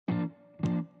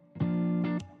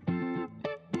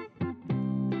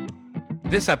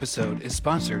This episode is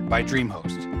sponsored by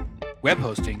DreamHost, web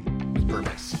hosting with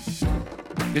purpose.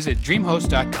 Visit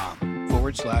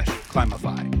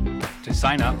dreamhost.com/Climify to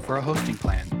sign up for a hosting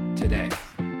plan today.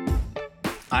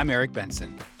 I'm Eric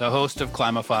Benson, the host of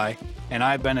Climify, and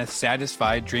I've been a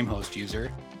satisfied DreamHost user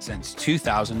since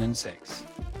 2006.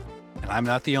 And I'm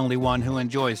not the only one who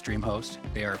enjoys DreamHost.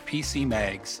 They are PC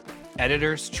Mag's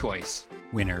Editor's Choice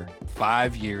winner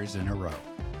 5 years in a row.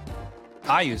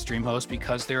 I use DreamHost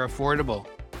because they're affordable,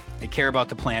 they care about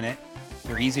the planet,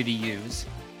 they're easy to use,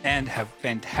 and have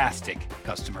fantastic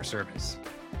customer service.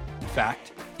 In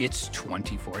fact, it's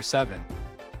 24/7.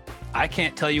 I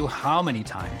can't tell you how many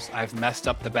times I've messed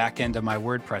up the back end of my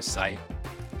WordPress site,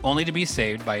 only to be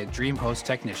saved by a DreamHost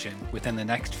technician within the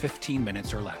next 15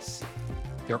 minutes or less.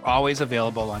 They're always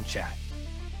available on chat.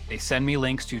 They send me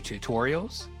links to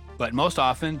tutorials, but most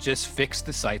often just fix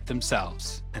the site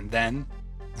themselves. And then,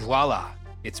 voila,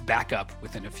 it's back up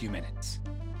within a few minutes.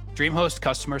 DreamHost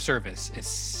customer service is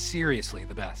seriously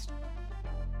the best.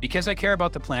 Because I care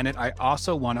about the planet, I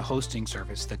also want a hosting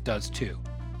service that does too.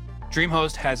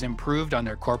 DreamHost has improved on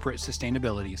their corporate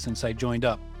sustainability since I joined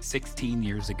up 16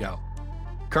 years ago.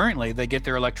 Currently, they get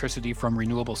their electricity from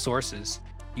renewable sources,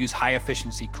 use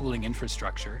high-efficiency cooling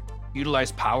infrastructure,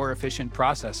 utilize power-efficient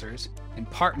processors, and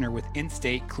partner with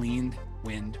in-state clean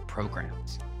wind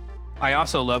programs. I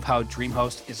also love how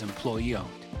DreamHost is employee-owned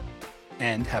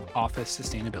and have office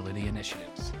sustainability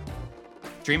initiatives.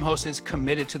 DreamHost is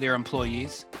committed to their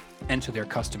employees and to their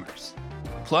customers.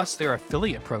 Plus, their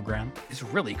affiliate program is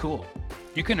really cool.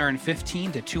 You can earn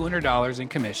 $15 to $200 in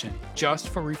commission just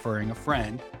for referring a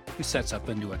friend who sets up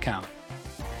a new account.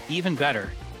 Even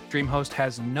better, DreamHost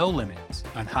has no limits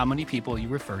on how many people you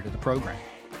refer to the program.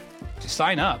 To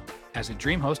sign up as a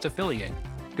DreamHost affiliate,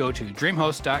 go to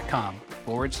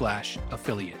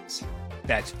dreamhost.com/affiliates.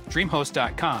 That's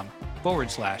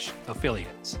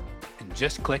dreamhost.com/affiliates. And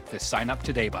just click the sign up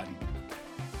today button.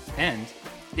 And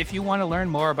if you want to learn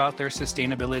more about their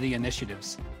sustainability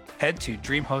initiatives, head to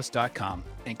dreamhost.com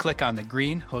and click on the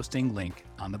green hosting link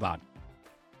on the bottom.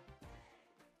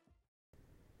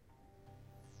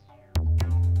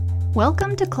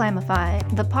 Welcome to Climify,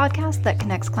 the podcast that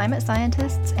connects climate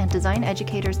scientists and design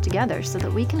educators together so that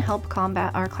we can help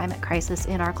combat our climate crisis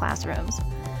in our classrooms.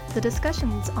 The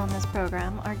discussions on this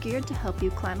program are geared to help you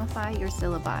climify your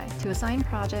syllabi to assign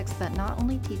projects that not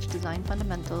only teach design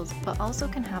fundamentals, but also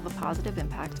can have a positive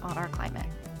impact on our climate.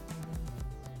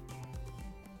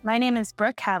 My name is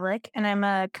Brooke Havlick, and I'm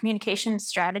a communications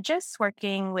strategist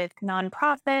working with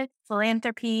nonprofits,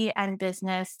 philanthropy, and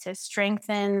business to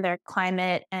strengthen their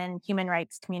climate and human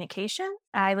rights communication.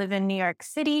 I live in New York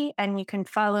City, and you can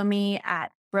follow me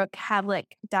at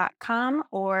brookehavlick.com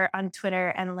or on Twitter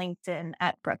and LinkedIn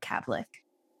at Brooke Havlick.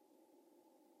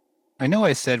 I know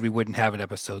I said we wouldn't have an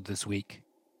episode this week,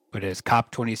 but as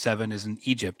COP27 is in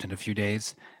Egypt in a few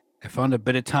days, I found a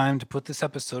bit of time to put this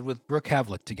episode with Brooke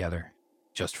Havlick together,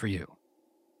 just for you.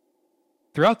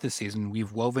 Throughout this season,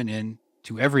 we've woven in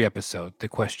to every episode the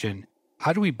question,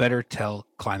 how do we better tell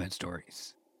climate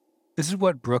stories? This is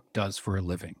what Brooke does for a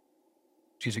living.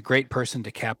 She's a great person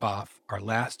to cap off our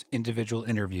last individual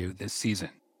interview this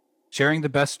season, sharing the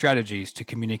best strategies to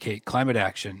communicate climate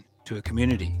action to a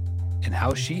community and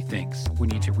how she thinks we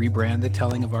need to rebrand the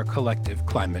telling of our collective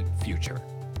climate future.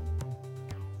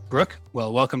 Brooke,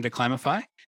 well, welcome to Climify.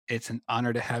 It's an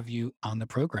honor to have you on the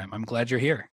program. I'm glad you're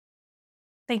here.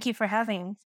 Thank you for having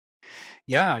me.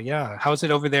 Yeah. How's it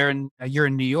over there? You're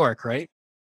in New York, right?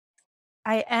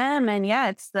 I am, and yeah,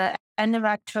 it's the end of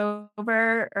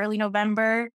October, early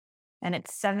November, and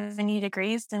it's 70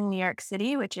 degrees in New York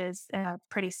City, which is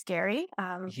pretty scary.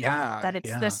 That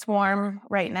it's this warm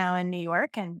right now in New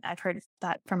York, and I've heard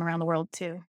that from around the world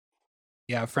too.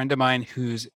 Yeah, a friend of mine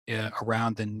who's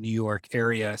around the New York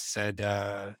area said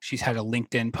she's had a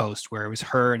LinkedIn post where it was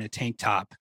her in a tank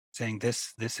top saying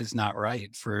this is not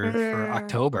right for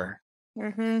October.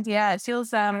 Mm-hmm. Yeah, it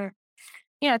feels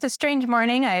it's a strange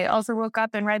morning. I also woke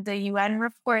up and read the UN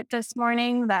report this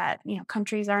morning that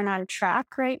countries aren't on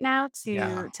track right now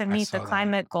to meet the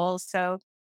climate goals. So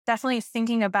definitely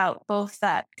thinking about both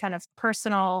that kind of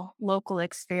personal local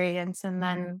experience and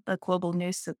then the global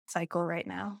news cycle right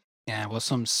now. Yeah, well,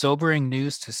 some sobering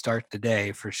news to start the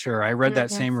day for sure. I read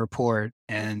that same report,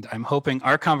 and I'm hoping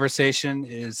our conversation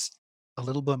is a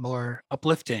little bit more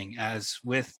uplifting as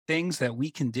with things that we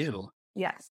can do.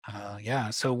 Yes.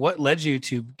 So what led you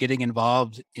to getting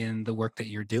involved in the work that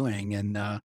you're doing, and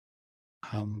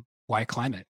why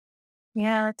climate?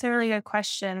 Yeah, that's a really good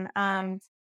question. And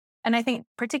I think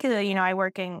particularly, I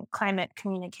work in climate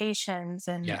communications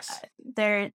and Yes.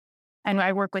 and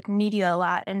I work with media a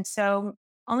lot. And so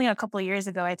only a couple of years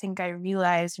ago, I think I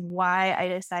realized why I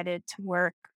decided to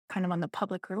work kind of on the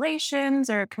public relations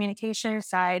or communication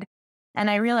side. And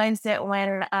I realized that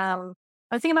when I was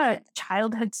thinking about a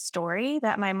childhood story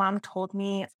that my mom told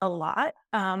me a lot.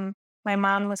 My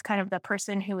mom was kind of the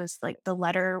person who was like the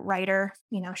letter writer.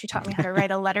 She taught me how to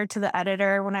write a letter to the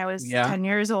editor when I was Yeah. 10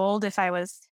 years old if I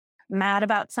was mad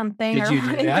about something Did or you do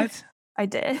wanting to. that? I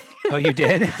did. Oh, you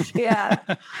did? Yeah.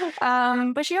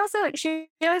 But she always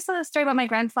told a story about my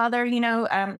grandfather,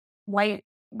 white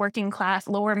working class,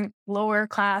 lower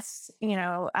class,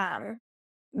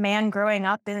 man growing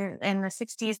up in the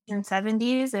 60s and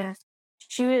 70s. And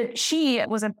she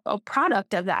was a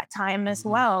product of that time as Mhm.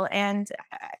 well. And,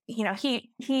 he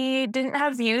didn't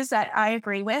have views that I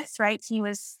agree with, right? He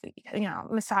was,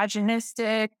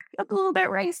 misogynistic, a little bit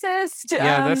racist.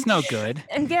 Yeah, that's no good.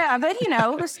 And yeah, but,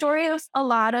 the story of a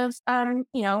lot of,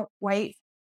 white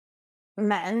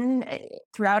men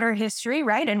throughout our history,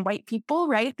 right? And white people,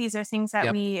 right? These are things that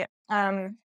Yep. we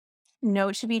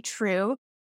know to be true.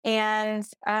 And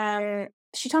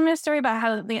she told me a story about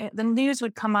how the news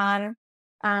would come on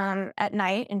at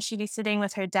night and she'd be sitting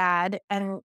with her dad.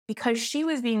 And because she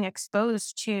was being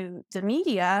exposed to the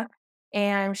media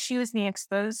and she was being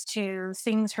exposed to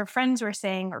things her friends were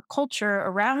saying or culture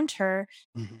around her,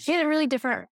 Mhm. she had a really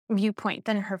different viewpoint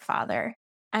than her father.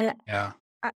 And Yeah.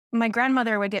 my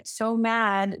grandmother would get so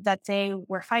mad that they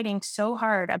were fighting so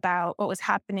hard about what was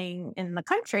happening in the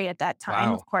country at that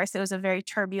time. Of Wow. course, it was a very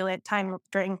turbulent time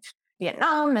during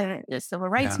Vietnam and the civil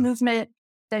rights Yeah. movement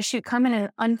that she'd come in and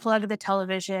unplug the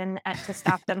television to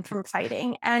stop them from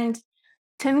fighting. And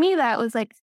to me, that was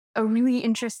like a really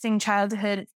interesting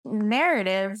childhood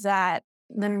narrative that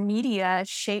the media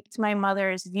shaped my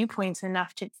mother's viewpoints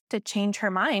enough to change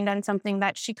her mind on something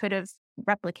that she could have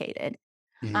replicated.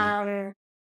 Mhm. Um,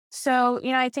 so,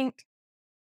 I think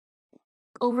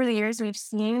over the years, we've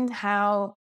seen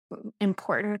how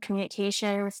important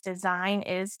communications design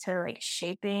is to like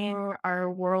shaping our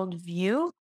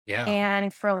worldview. Yeah.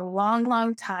 And for a long,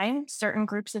 long time, certain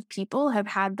groups of people have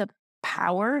had the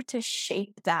power to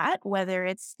shape that, whether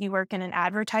it's you work in an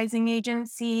advertising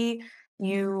agency,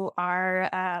 you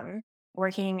are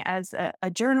working as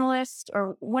a journalist,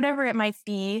 or whatever it might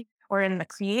be, or in the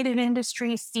creative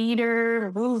industry,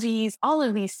 theater, movies, all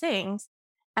of these things.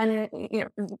 And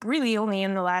really only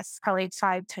in the last probably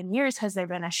 5, 10 years has there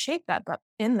been a shakeup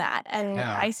in that. And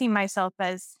Yeah. I see myself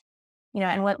as,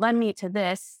 and what led me to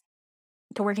this,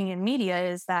 to working in media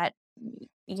is that,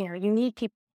 you need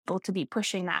people to be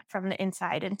pushing that from the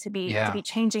inside and to be Yeah.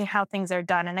 changing how things are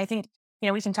done. And I think,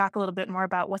 we can talk a little bit more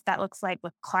about what that looks like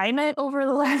with climate over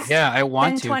the last Yeah, I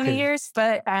want 10, to 20 because years.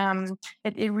 But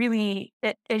it really,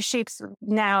 it shapes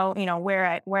now, where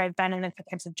I've been and the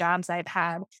types of jobs I've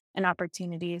had and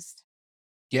opportunities.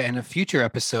 yeah, in a future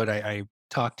episode, I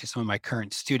talked to some of my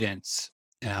current students,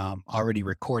 already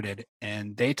recorded,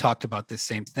 and they talked about the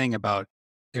same thing about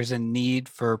there's a need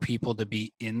for people to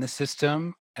be in the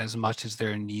system as much as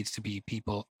there needs to be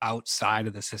people outside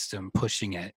of the system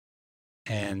pushing it.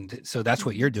 And so that's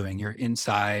what you're doing. You're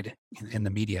inside in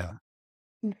the media.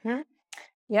 Mhm.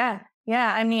 Yeah.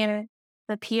 Yeah. I mean,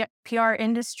 the PR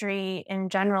industry in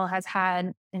general has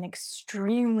had an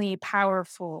extremely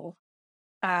powerful,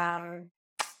 um,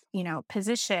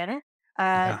 position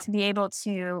Yeah, to be able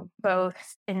to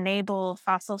both enable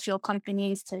fossil fuel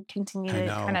companies to continue I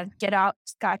to kind know. of get out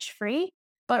scotch free,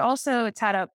 but also it's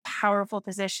had a powerful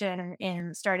position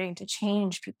in starting to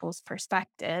change people's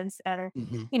perspectives. And,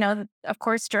 Mhm. of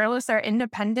course, journalists are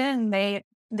independent and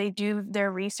they do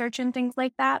their research and things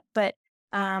like that. But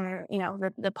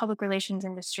the public relations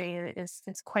industry is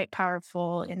quite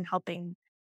powerful in helping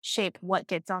shape what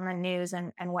gets on the news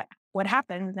and what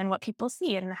happens and what people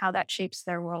see and how that shapes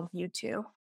their worldview too.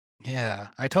 Yeah,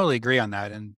 I totally agree on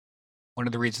that. And one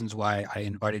of the reasons why I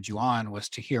invited you on was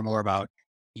to hear more about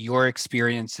your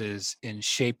experiences in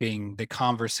shaping the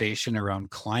conversation around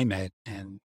climate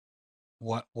and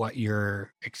what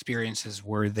your experiences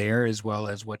were there, as well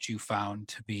as what you found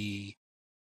to be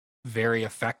very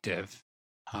effective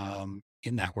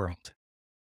in that world.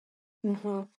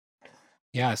 Hmm.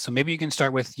 Yeah, so maybe you can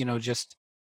start with just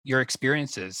your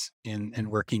experiences in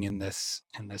working in this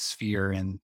sphere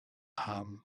and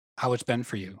um, how it's been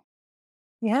for you.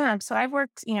 Yeah. So I've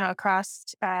worked,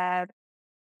 across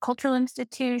cultural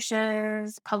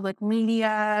institutions, public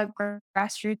media,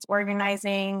 grassroots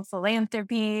organizing,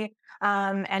 philanthropy,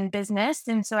 and business.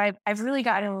 And so I've really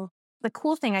gotten the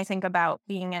cool thing I think about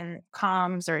being in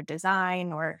comms or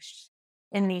design or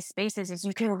in these spaces is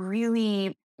you can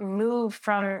really move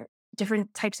from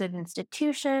different types of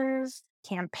institutions,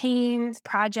 campaigns,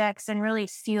 projects, and really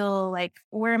feel like,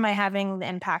 where am I having the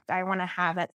impact I want to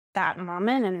have at that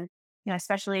moment? And,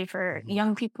 especially for Mhm.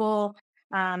 young people,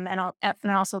 and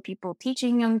also people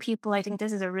teaching young people, I think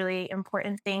this is a really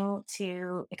important thing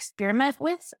to experiment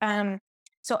with.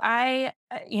 So I,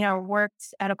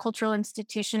 worked at a cultural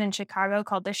institution in Chicago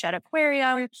called the Shed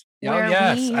Aquarium, Oh, where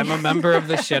yes. we I'm a member of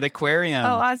the Shed Oh, Aquarium.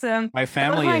 awesome. My That was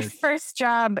family my is. first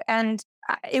job, and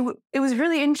it was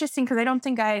really interesting because I don't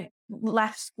think I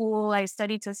left school. I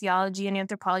studied sociology and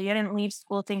anthropology. I didn't leave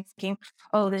school thinking,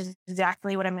 "Oh, this is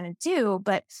exactly what I'm going to do."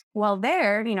 But while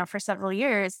there, for several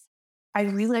years, I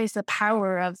realized the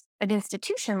power of an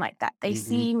institution like that. They Mhm.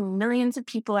 see millions of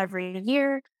people every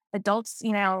year. Adults,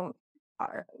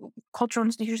 are, cultural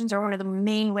institutions are one of the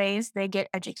main ways they get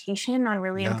education on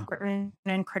really Yeah. important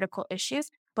and critical issues,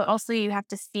 but also you have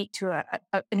to speak to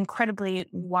an incredibly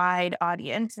wide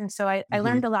audience. And so I Mhm.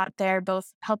 learned a lot there,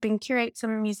 both helping curate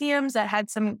some museums that had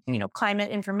some,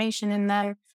 climate information in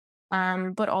them,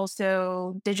 but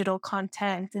also digital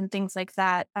content and things like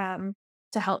that,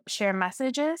 to help share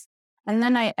messages. And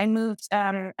then I moved,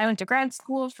 I went to grad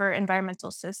school for environmental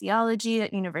sociology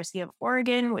at University of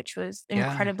Oregon, which was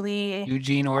Yeah. incredibly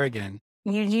Eugene, Oregon.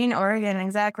 Eugene, Oregon,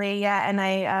 exactly. Yeah. And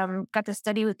I got to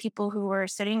study with people who were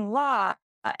studying law,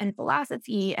 and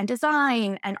philosophy and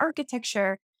design and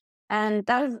architecture. And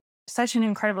that was such an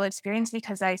incredible experience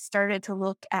because I started to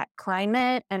look at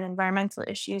climate and environmental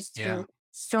issues Yeah. through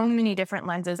so many different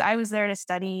lenses. I was there to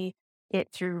study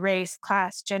it through race,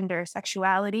 class, gender,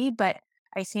 sexuality. But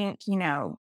I think,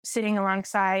 sitting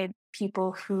alongside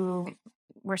people who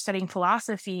were studying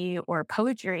philosophy or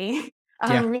poetry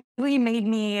Yeah. really made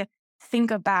me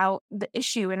think about the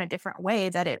issue in a different way,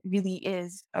 that it really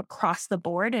is across the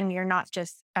board and you're not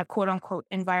just a quote unquote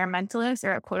environmentalist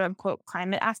or a quote unquote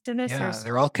climate activist. Yeah.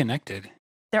 They're all connected.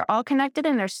 They're all connected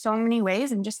and there's so many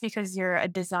ways. And just because you're a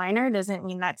designer doesn't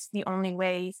mean that's the only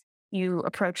way you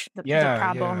approach the Yeah. Yeah.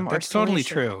 problem or That's totally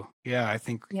solution. true. Yeah. I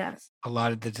think Yes. a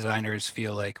lot of the designers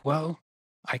feel like, well,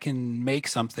 I can make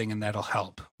something and that'll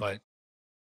help. But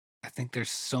I think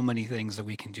there's so many things that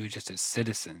we can do just as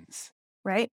citizens.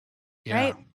 Right. Yeah.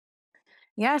 Right.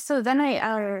 Yeah, so then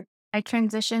I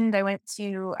transitioned. I went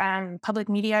to public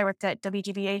media. I worked at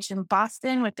WGBH in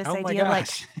Boston with this Oh my idea of like,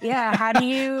 gosh. yeah, how do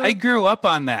I you? grew up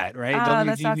on that, right? Oh,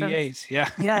 that's awesome. WGBH. Yeah.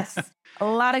 Yes, a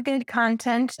lot of good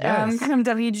content Yes. from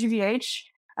WGBH.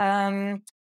 Um,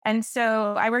 and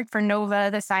so I worked for Nova,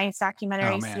 the science Oh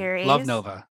documentary man. Love series.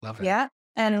 Nova. Love it. Yeah,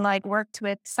 and like worked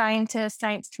with scientists,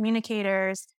 science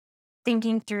communicators,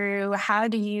 thinking through how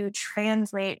do you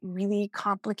translate really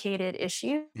complicated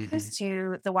issues Hmm.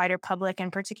 to the wider public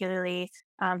and particularly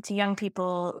to young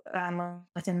people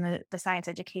within the science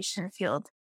education field.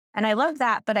 And I love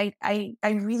that, but I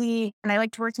really, and I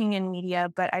liked working in media,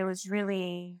 but I was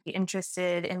really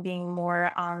interested in being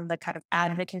more on the kind of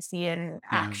advocacy and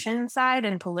Yeah. action side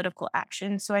and political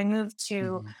action. So I moved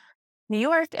to Hmm. New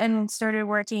York and started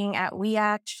working at We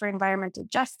Act for Environmental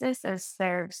Justice as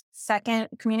their second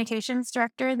communications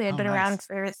director. They had Oh, been nice. around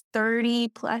for 30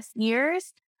 plus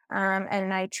years.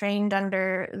 And I trained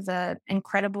under the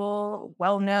incredible,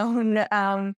 well known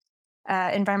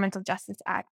environmental justice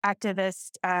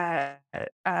activist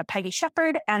Peggy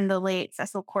Shepard and the late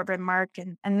Cecil Corbin Mark.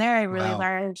 And there I really Wow.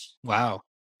 learned, Wow.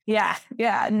 yeah, no,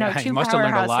 Yeah. You two must have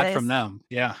learned a lot from powerhouses. them.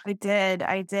 Yeah. I did.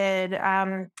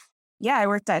 Yeah, I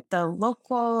worked at the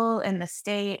local and the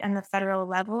state and the federal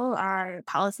level on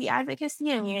policy advocacy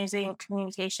and using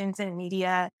communications and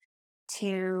media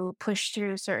to push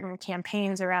through certain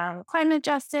campaigns around climate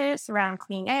justice, around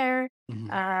clean air. Hmm.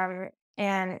 Um,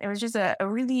 and it was just a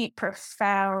really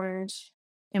profound,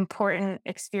 important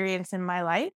experience in my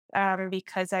life,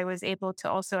 because I was able to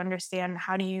also understand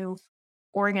how do you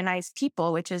organize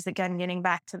people, which is again getting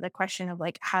back to the question of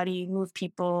like, how do you move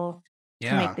people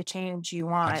to make Yeah. the change you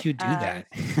How want? do you do that?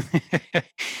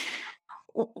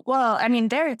 Well, I mean,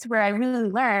 there it's where I really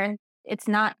learned it's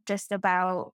not just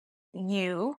about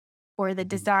you or the Mhm.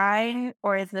 design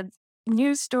or the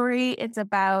news story. It's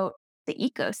about the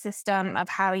ecosystem of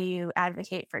how you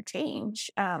advocate for change,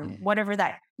 Mhm. whatever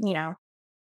that,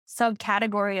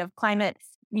 subcategory of climate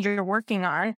you're working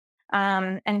on.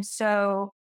 And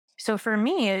so for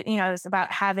me, it's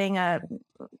about having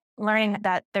learning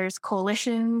that there's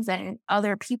coalitions and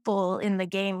other people in the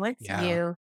game with Yeah.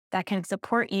 you that can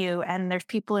support you. And there's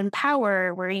people in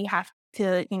power where you have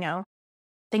to,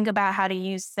 think about how to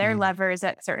use their Mhm. levers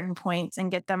at certain points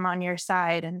and get them on your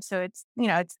side. And so it's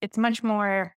much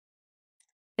more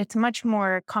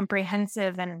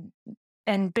comprehensive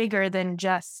and bigger than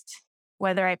just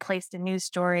whether I placed a news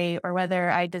story or whether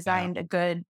I Yeah. designed a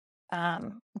good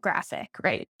graphic,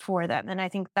 right, for them. And I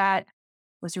think that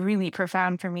was really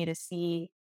profound for me to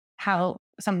see how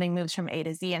something moves from A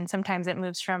to Z. And sometimes it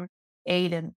moves from A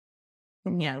to,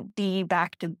 D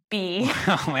back to B.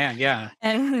 Oh man, yeah.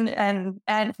 And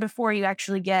before you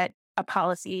actually get a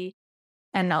policy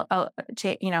and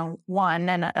one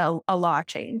and a law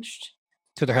changed.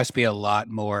 So there has to be a lot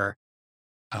more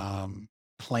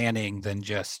planning than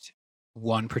just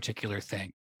one particular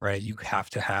thing, right? You have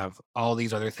to have all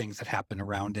these other things that happen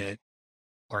around it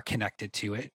or connected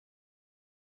to it.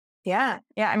 Yeah.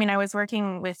 Yeah. I mean, I was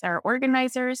working with our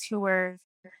organizers who were,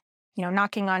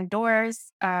 knocking on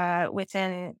doors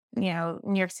within, New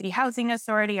York City Housing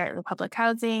Authority or the public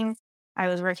housing. I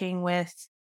was working with,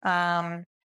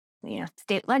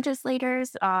 state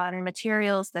legislators on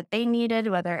materials that they needed,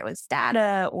 whether it was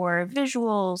data or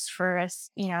visuals for a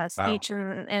Wow. speech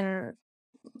and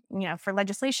for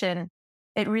legislation.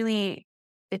 It really,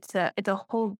 it's a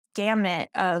whole gamut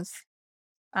of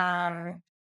um,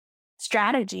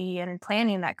 strategy and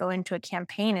planning that go into a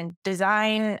campaign, and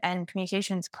design and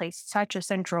communications play such a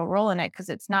central role in it, because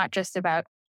it's not just about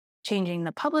changing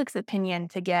the public's opinion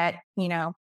to get,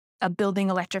 a building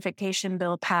electrification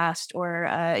bill passed or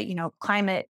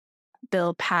climate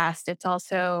bill passed. It's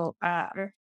also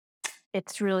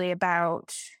it's really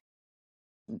about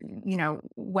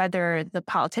whether the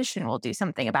politician will do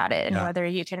something about it, and Yeah. whether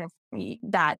you can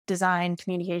that design,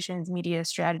 communications, media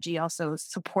strategy also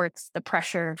supports the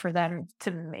pressure for them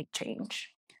to make change.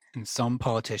 And some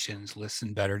politicians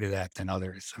listen better to that than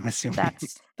others, I'm assuming.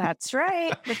 That's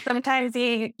right. But sometimes That's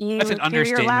an you're loud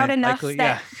understatement. enough Likely,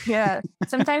 that, yeah. yeah,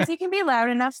 sometimes you can be loud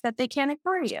enough that they can't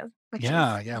ignore you, which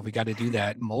Yeah, is yeah. We got to do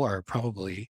that more,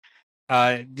 probably.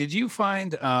 Did you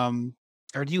find,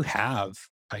 or do you have,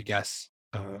 I guess,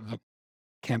 a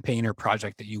campaign or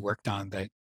project that you worked on that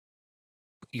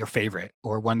your favorite,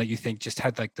 or one that you think just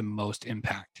had like the most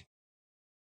impact?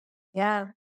 yeah.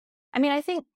 I mean, I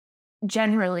think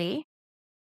generally,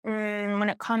 when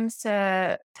it comes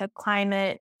to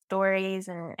climate stories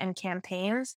and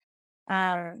campaigns,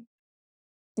 um,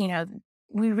 you know,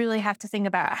 we really have to think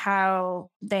about how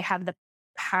they have the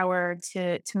power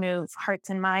to move hearts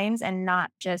and minds, and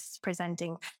not just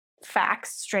presenting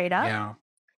facts straight up. Yeah.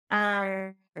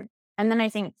 Um, and then I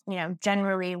think,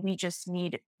 generally we just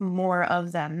need more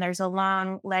of them. There's a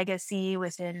long legacy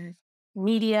within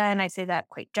media, and I say that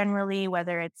quite generally,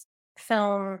 whether it's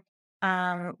film,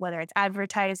 whether it's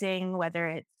advertising, whether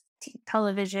it's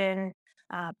television,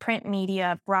 print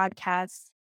media,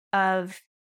 broadcasts, of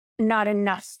not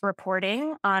enough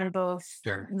reporting on both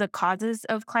Sure. the causes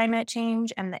of climate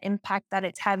change and the impact that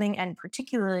it's having, and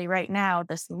particularly right now,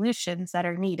 the solutions that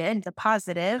are needed, the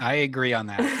positive. I agree on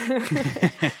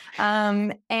that.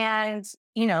 And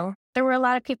there were a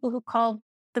lot of people who called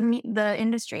the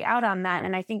industry out on that,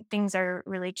 and I think things are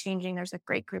really changing. There's a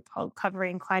great group called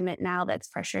Covering Climate Now that's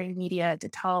pressuring media to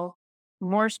tell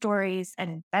more stories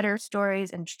and better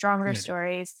stories and stronger Good.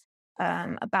 stories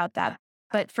about that.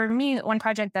 But for me, one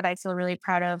project that I feel really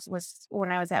proud of was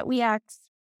when I was at WEACT.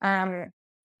 Um,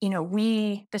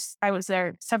 I was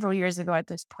there several years ago at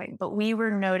this point, but we were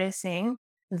noticing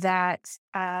that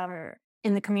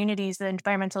in the communities, the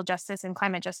environmental justice and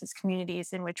climate justice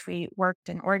communities in which we worked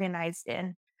and organized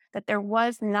in, that there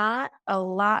was not a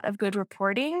lot of good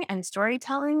reporting and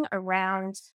storytelling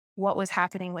around what was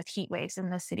happening with heat waves in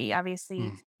the city. Obviously,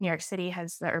 Mm, New York City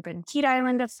has the urban heat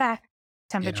island effect. yeah.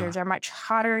 Temperatures are much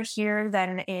hotter here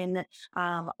than in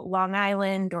Long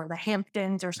Island or the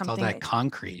Hamptons or It's all something. that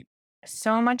concrete.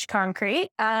 So much concrete.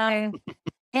 And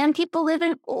people live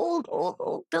in old, old,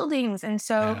 old buildings. And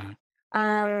so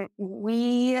Yeah.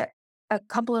 a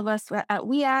couple of us at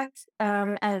WEACT,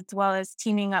 as well as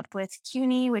teaming up with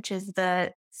CUNY, which is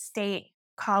the state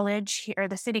college here, or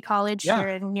the city college Yeah. here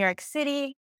in New York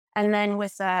City, and then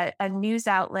with a news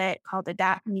outlet called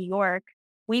Adapt New York,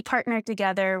 we partnered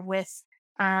together with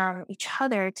each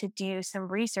other to do some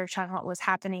research on what was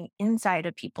happening inside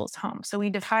of people's homes. So we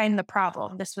defined the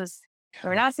problem.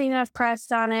 We're Yeah. not seeing enough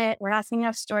press on it. We're not seeing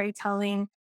enough storytelling.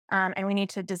 And we need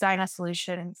to design a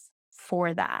solution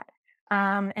for that.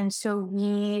 And so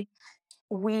we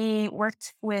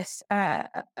worked with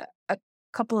a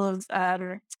couple of,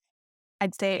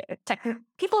 I'd say,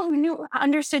 people who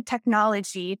understood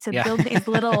technology to Yeah. build these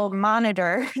little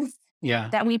monitors Yeah.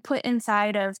 that we put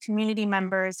inside of community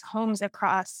members' homes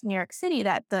across New York City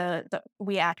that the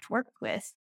WEACT worked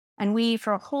with. And we,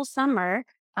 for a whole summer,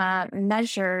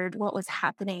 measured what was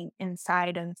happening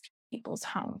inside of people's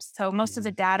homes. So most of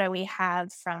the Mhm. data we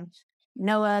have from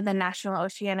NOAA, the National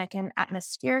Oceanic and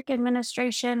Atmospheric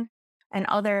Administration, and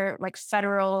other like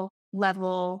federal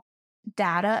level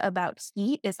data about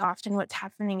heat is often what's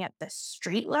happening at the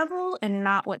street level and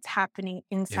not what's happening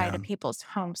inside Yeah, of people's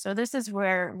homes. So this is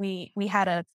where we had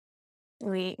a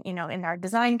we in our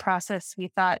design process we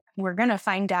thought we're going to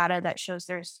find data that shows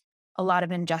there's a lot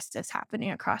of injustice happening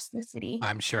across the city.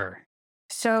 I'm sure.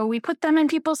 So we put them in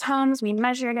people's homes, we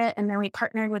measured it, and then we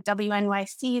partnered with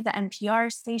WNYC, the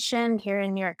NPR station here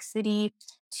in New York City,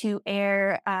 to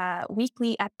air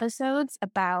weekly episodes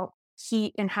about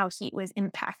heat and how heat was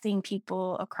impacting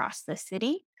people across the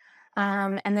city.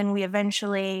 And then we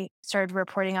eventually started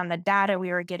reporting on the data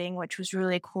we were getting, which was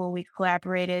really cool. We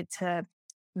collaborated to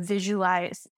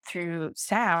visualize through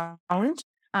sound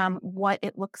what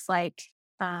it looks like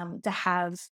to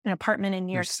have an apartment in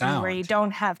New Through York City where you sound.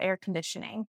 don't have air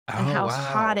conditioning and Oh, how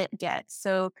hot wow. it gets.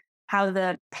 So how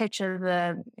the pitch of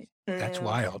That's the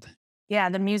wild. yeah,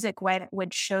 the music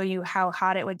would show you how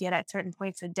hot it would get at certain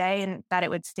points of day and that it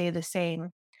would stay the same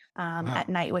at Wow.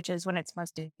 night, which is when it's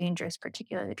most dangerous,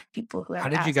 particularly to people who have How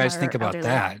did you asthma guys think or about elderly.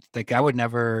 that? Like, I would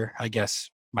never, I guess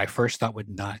my first thought would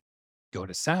not go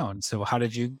to sound. So how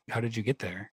did you get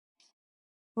there?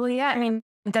 Well, yeah, I mean,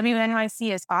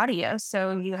 WNYC is audio,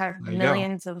 so you have There you go.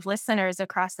 millions of listeners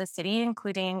across the city,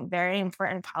 including very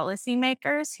important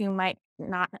policymakers who might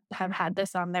not have had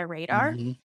this on their radar.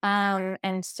 Hmm.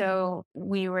 And so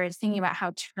we were thinking about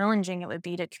how challenging it would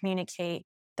be to communicate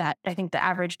that I think the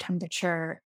average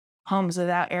temperature homes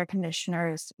without air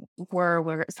conditioners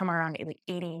were somewhere around like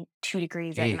 82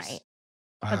 degrees at Jeez. night.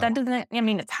 But that Wow. doesn't, I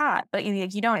mean, it's hot, but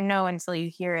you don't know until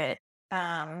you hear it.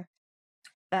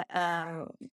 That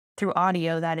through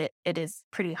audio that it is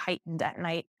pretty heightened at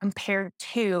night compared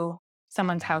to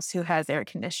someone's Yeah. house who has air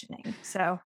conditioning.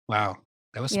 So Wow.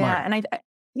 That was yeah, smart. and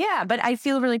yeah, but I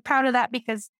feel really proud of that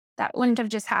because that wouldn't have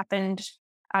just happened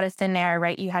out of thin air,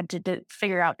 right? You had to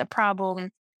figure out the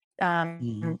problem,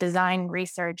 Mhm. design,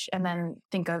 research, and then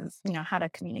think of how to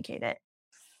communicate it.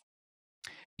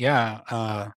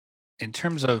 Yeah. In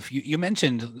terms of you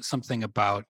mentioned something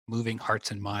about moving hearts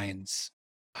and minds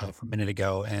a minute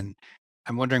ago, and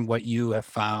I'm wondering what you have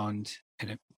found.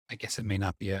 And I guess it may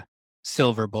not be a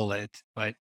silver bullet,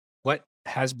 but what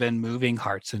has been moving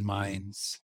hearts and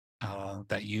minds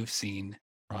that you've seen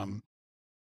from,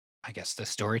 I guess, the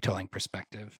storytelling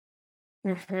perspective?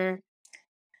 Hmm.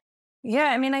 Yeah,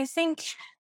 I mean, I think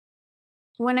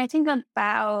when I think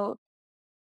about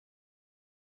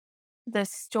the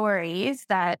stories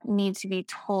that need to be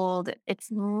told,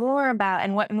 it's more about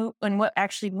and what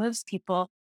actually moves people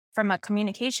from a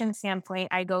communication standpoint.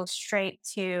 I go straight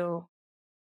to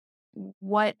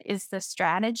what is the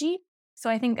strategy. So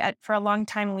I think for a long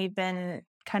time we've been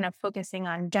kind of focusing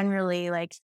on generally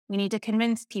like we need to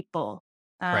convince people.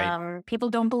 Right. People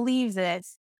don't believe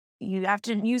this. You have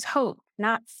to use hope,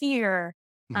 not fear.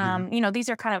 Hmm. These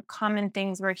are kind of common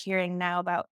things we're hearing now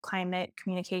about climate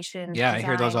communications Yeah, I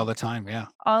hear those all design the time. Yeah.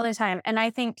 all the time. And I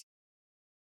think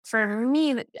for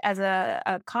me, as a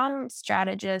comm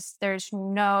strategist, there's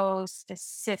no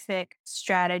specific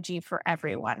strategy for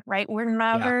everyone, right? We're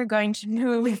Yeah. never going to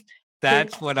move the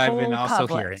That's what I've been whole also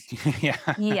public. hearing. Yeah.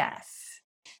 Yes.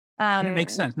 And it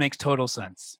makes Um, sense. Makes total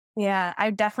sense. yeah, I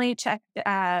definitely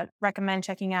recommend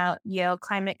checking out Yale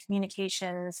Climate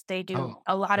Communications. They do Oh,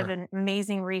 a lot of sure.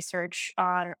 amazing research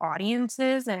on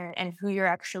audiences and who you're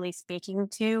actually speaking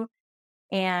to.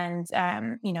 And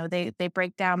they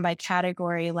break down by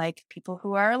category, like people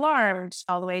who are alarmed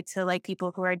all the way to like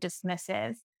people who are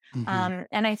dismissive. Hmm.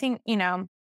 And I think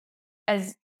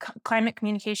as climate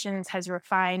communications has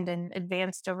refined and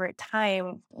advanced over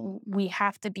time, we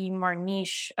have to be more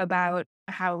niche about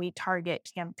how we target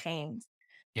campaigns.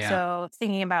 Yeah. So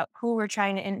thinking about who we're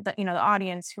trying to the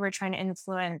audience, who we're trying to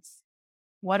influence,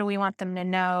 what do we want them to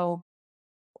know,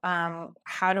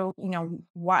 how do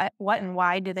what and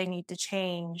why do they need to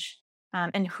change,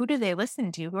 and who do they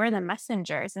listen to, who are the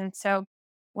messengers. And so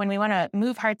when we want to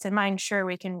move hearts and minds, sure,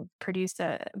 we can produce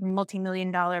a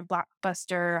multi-million dollar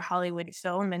blockbuster Hollywood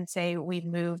film and say we've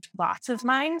moved lots of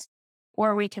minds,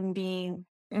 or we can be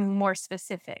more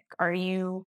specific. Are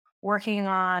you working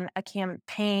on a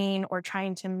campaign or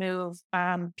trying to move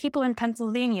people in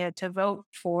Pennsylvania to vote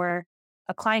for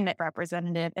a climate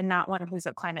representative and not one who's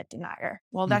a climate denier?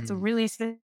 Well, that's a Hmm. really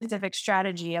specific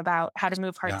strategy about how to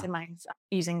move hearts Yeah. and minds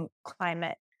using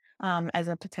climate as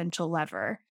a potential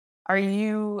lever. Are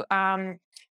you are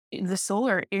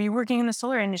you working in the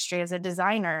solar industry as a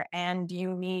designer and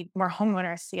you need more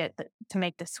homeowners to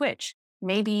make the switch?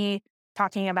 Maybe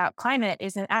talking about climate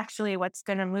isn't actually what's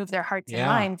going to move their hearts and Yeah.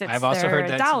 minds, I've it's also heard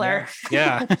their that. dollar.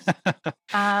 Yeah.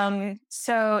 Yeah.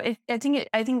 So I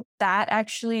think that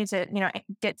actually to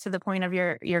get to the point of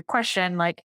your question,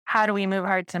 like how do we move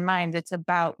hearts and minds? It's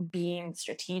about being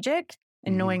strategic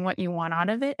and Hmm. knowing what you want out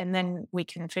of it. And then we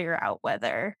can figure out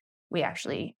whether we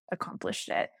actually accomplished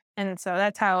it. And so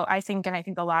that's how I think, and I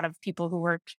think a lot of people who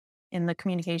work in the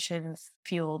communications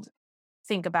field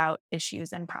think about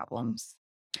issues and problems.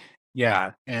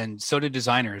 Yeah. And so do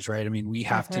designers, right? I mean, we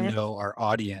have to Mhm. know our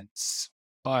audience,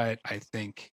 but I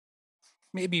think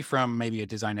maybe from maybe a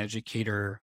design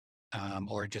educator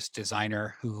or just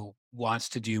designer who wants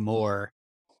to do more,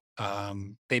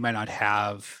 they might not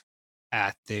have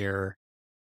at their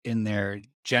in their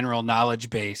general knowledge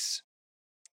base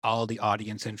all the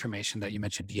audience information that you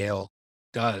mentioned Yale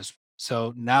does.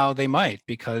 So now they might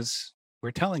because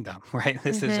we're telling them, right?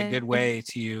 This is a Mhm. good way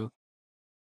to,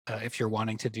 if you're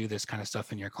wanting to do this kind of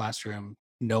stuff in your classroom,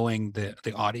 knowing the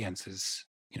audience is,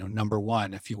 number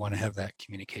one if you want to have that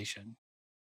communication.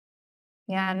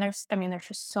 Yeah, and there's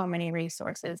just so many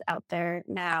resources out there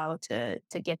now to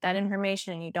get that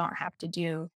information, and you don't have to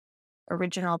do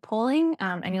original polling,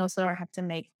 and you also don't have to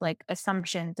make like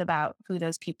assumptions about who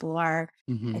those people are.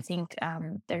 I Hmm. think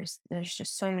there's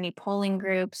just so many polling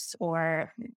groups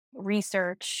or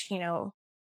research,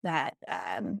 that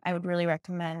I would really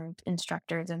recommend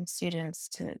instructors and students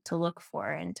to look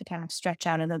for and to kind of stretch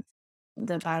out of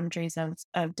the boundaries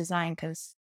of design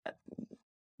because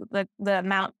the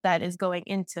amount that is going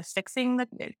into fixing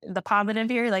the positive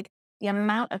here, like the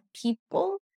amount of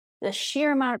people, the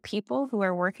sheer amount of people who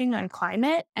are working on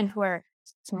climate and who are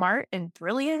smart and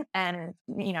brilliant and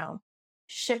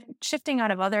shifting out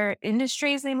of other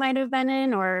industries they might have been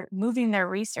in or moving their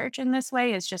research in this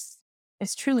way is just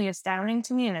it's truly astounding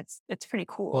to me, and it's pretty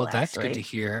Well, cool that's good to actually.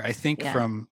 hear. I think Yeah.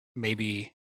 from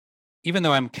maybe, even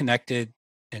though I'm connected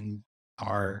and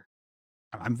are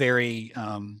I'm very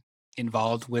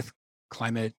involved with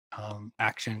climate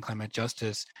action, climate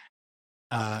justice,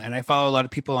 and I follow a lot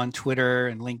of people on Twitter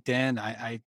and LinkedIn.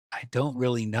 I don't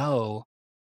really know,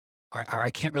 or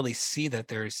I can't really see that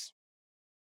there's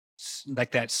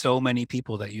like that so many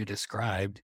people that you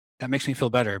described. That makes me feel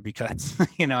better because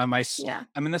Yeah.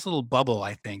 I'm in this little bubble.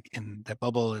 I think, and that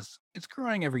bubble is it's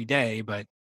growing every day, but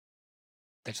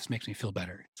that just makes me feel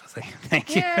better. So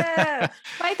thank you. Yeah.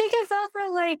 But I think it's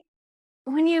also like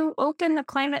when you open the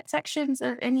climate sections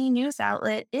of any news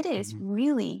outlet, it is Mhm.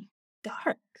 really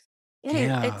dark. It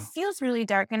Yeah, feels really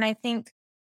dark. And I think,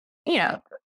 you know,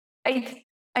 I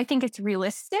I think it's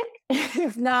realistic,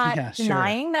 if not yeah,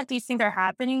 sure. denying that these things are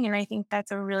happening. And I think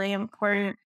that's a really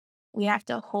important we have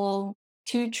to hold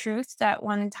two truths at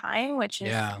one time, which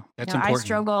is, Yeah, that's I important.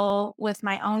 struggle with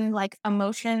my own like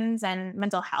emotions and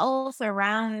mental health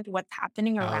around what's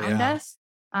happening Oh, around yeah. us.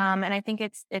 And I think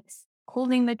it's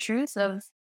holding the truth of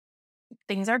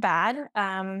things are bad.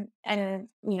 And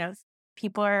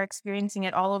people are experiencing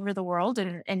it all over the world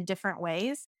in different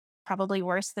ways, probably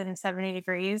worse than 70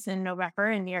 degrees in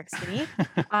November in New York City.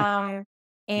 Um,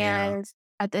 Yeah. and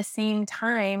at the same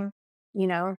time, you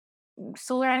know,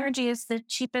 solar energy is the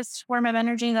cheapest form of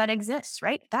energy that exists,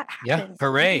 right? That Yeah, happens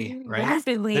hooray, right?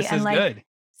 rapidly This and is like good.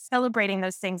 celebrating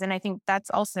those things. And I think that's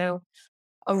also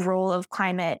a role of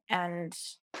climate and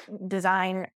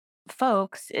design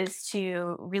folks is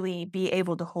to really be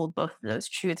able to hold both of those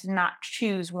truths, not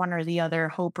choose one or the other,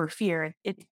 hope or fear.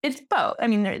 It's both. I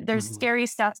mean, there's Mhm. scary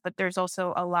stuff, but there's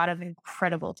also a lot of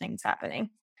incredible things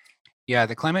happening. Yeah,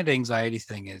 the climate anxiety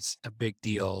thing is a big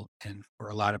deal, and for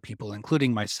a lot of people,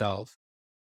 including myself.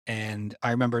 And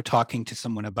I remember talking to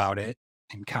someone about it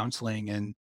in counseling,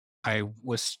 and I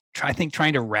was, I think,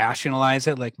 trying to rationalize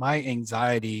it. Like my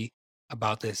anxiety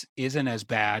about this isn't as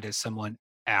bad as someone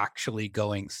actually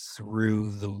going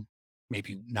through the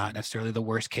maybe not necessarily the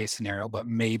worst case scenario, but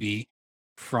maybe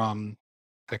from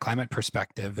the climate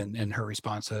perspective. And her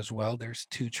response as well, there's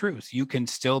two truths. You can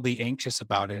still be anxious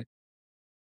about it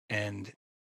and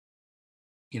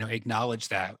acknowledge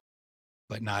that,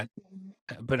 but not,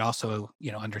 but also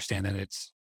understand that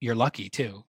it's you're lucky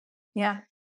too. Yeah.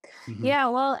 Mhm. Yeah.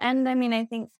 Well, and I mean, I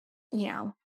think, you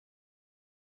know,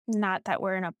 not that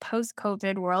we're in a post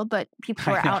COVID world, but people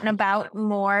I are out and know. about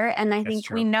more. And I That's think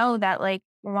we true. know that like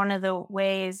one of the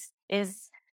ways is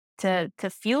to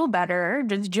feel better,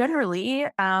 just generally,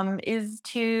 is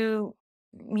to,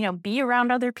 be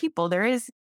around other people. There is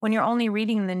when you're only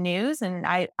reading the news, and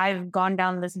I've gone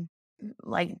down this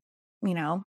like, you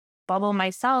know, bubble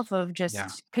myself of Yeah.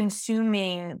 just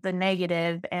consuming the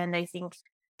negative. And I think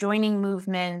joining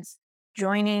movements,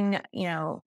 joining,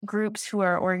 groups who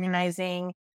are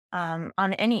organizing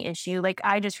on any issue. Like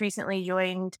I just recently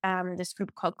joined this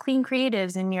group called Clean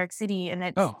Creatives in New York City, and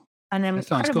it's Oh, an that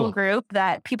sounds incredible cool. group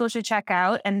that people should check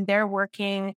out. And they're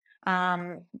working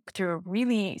through a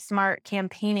really smart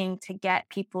campaigning to get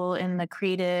people in the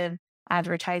creative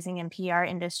advertising and PR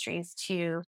industries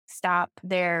to stop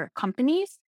their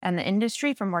companies and the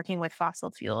industry from working with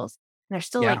fossil fuels. And there's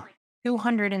still like Yeah.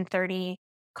 230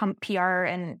 PR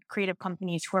and creative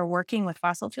companies who are working with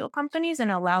fossil fuel companies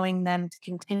and allowing them to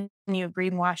continue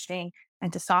greenwashing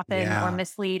and to soften or Yeah.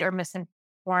 mislead or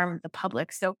misinform the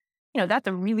public. So, that's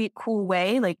a really cool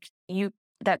way, like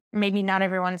that maybe not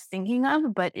everyone's thinking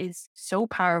of, but is so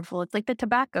powerful. It's like the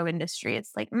tobacco industry.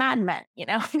 It's like Mad Men,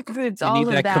 it's You need all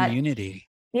of that that. community.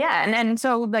 Yeah. And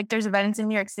so like there's events in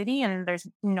New York City and there's,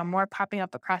 more popping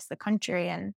up across the country.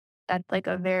 And that's like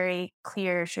a very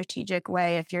clear strategic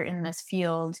way. If you're in this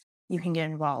field, you can get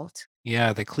involved.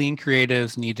 Yeah, the clean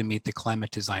creatives need to meet the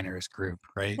climate designers group,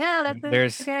 right? Yeah, that's a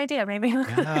There's good idea. Maybe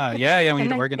yeah, we need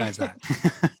to connect. organize that.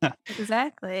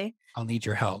 Exactly. I'll need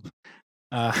your help.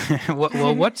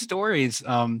 What stories?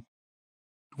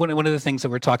 One of the things that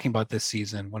we're talking about this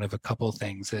season, one of a couple of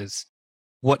things is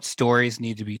what stories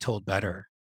need to be told better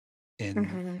in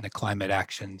Mhm. the climate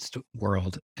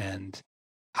world, and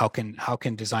how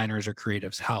can designers or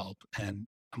creatives help? And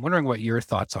I'm wondering what your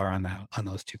thoughts are on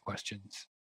those two questions.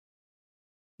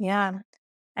 Yeah.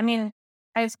 I mean,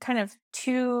 I have kind of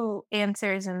two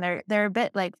answers and they're a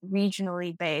bit like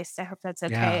regionally based. I hope that's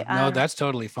Yeah, okay. no, that's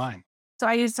totally fine. So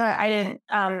I didn't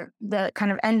the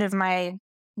kind of end of my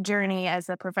journey as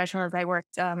a professional is I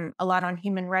worked a lot on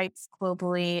human rights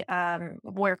globally,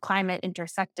 where climate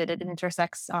intersected. It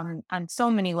intersects on so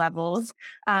many levels,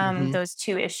 Hmm. those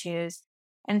two issues.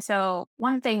 And so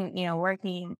one thing,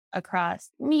 working across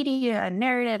media and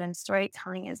narrative and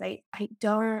storytelling is I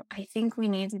think we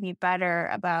need to be better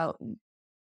about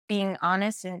being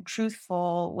honest and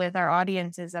truthful with our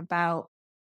audiences about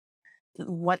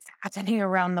what's happening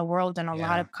around the world in a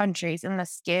lot Yeah, of countries and the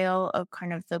scale of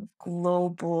kind of the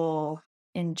global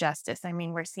injustice. I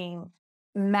mean, we're seeing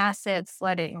massive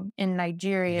flooding in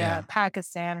Nigeria, yeah,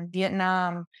 Pakistan,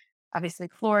 Vietnam, obviously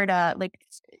Florida, like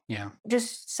yeah.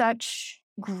 just such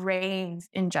grave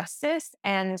injustice.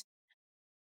 And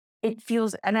it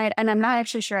feels and I'm not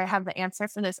actually sure I have the answer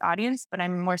for this audience, but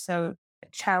I'm more so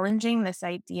challenging this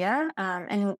idea.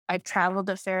 And I've traveled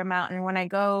a fair amount, and when I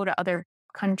go to other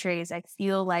countries, I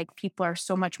feel like people are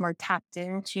so much more tapped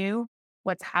into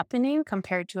what's happening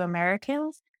compared to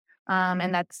Americans.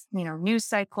 And that's news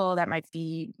cycle. That might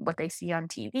be what they see on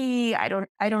TV. I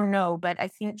don't know, but I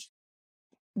think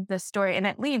the story, and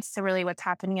it leads to really what's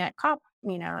happening at COP,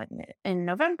 in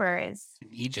November is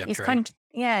In Egypt, these right? countries,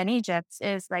 yeah, in Egypt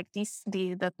is like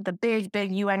the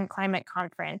big UN climate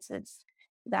conferences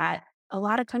that a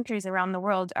lot of countries around the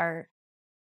world are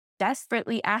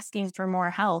desperately asking for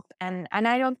more help. And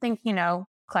I don't think,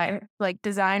 climate like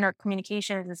design or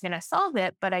communications is going to solve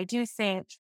it, but I do think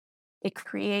it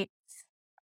creates,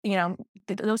 you know,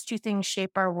 those two things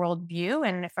shape our worldview.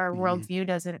 And if our Hmm. worldview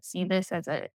doesn't see this as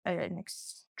an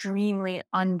extremely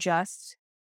unjust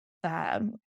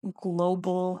um,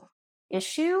 global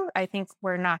issue, I think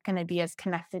we're not going to be as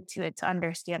connected to it to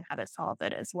understand how to solve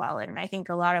it as well. And I think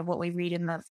a lot of what we read in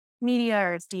the media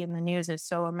or see in the news is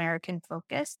so American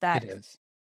focused It that is.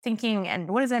 thinking, and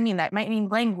what does that mean? That might mean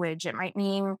language, it might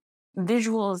mean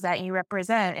visuals that you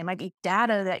represent, it might be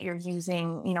data that you're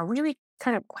using, really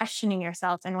kind of questioning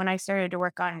yourself. And when I started to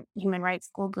work on human rights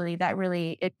globally, that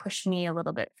really it pushed me a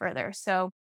little bit further.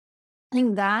 So I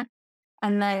think that,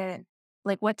 and then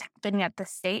like what's happening at the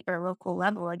state or local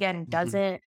level again Hmm.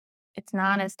 doesn't it's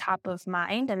not as top of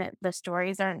mind, and the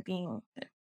stories aren't being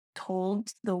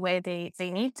told the way they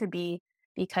need to be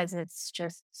because it's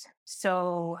just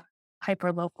so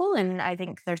hyper local. And I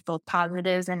think there's both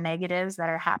positives and negatives that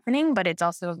are happening, but it's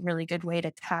also a really good way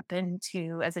to tap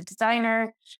into as a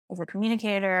designer, as a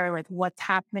communicator, with what's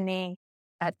happening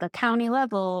at the county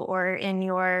level or in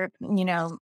your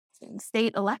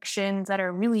state elections that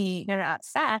are really going to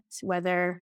affect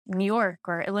whether New York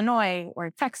or Illinois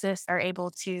or Texas are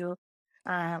able to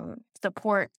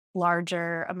support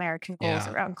larger American goals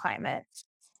Yeah, around climate.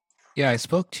 yeah. I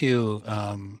spoke to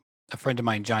a friend of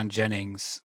mine, John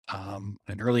Jennings, an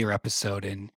earlier episode,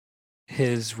 and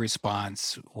his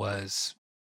response was,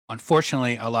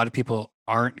 unfortunately, a lot of people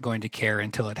aren't going to care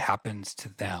until it happens to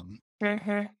them,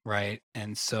 Mhm. right?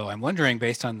 And so I'm wondering,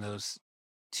 based on those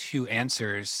two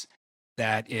answers,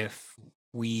 that if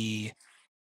we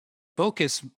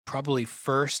focus probably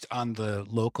first on the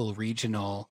local,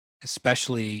 regional,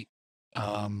 especially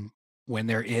when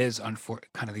there is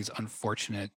kind of these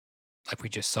unfortunate, like we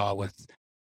just saw with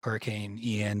Hurricane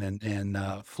Ian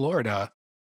in Florida,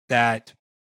 that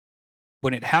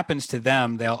when it happens to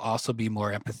them, they'll also be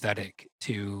more empathetic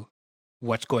to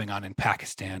what's going on in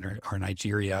Pakistan or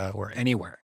Nigeria or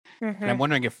anywhere. And I'm Mhm.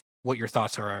 wondering if what your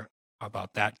thoughts are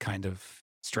about that kind of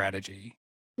strategy.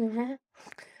 Mhm.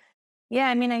 Yeah,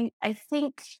 I mean, I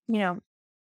think,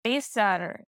 based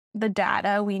on the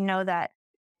data, we know that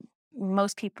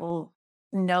most people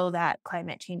know that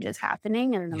climate change is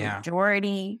happening, and the Yeah.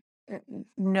 majority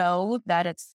know that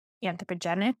it's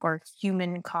anthropogenic or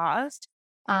human caused.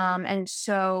 And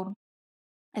so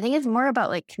I think it's more about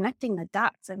like connecting the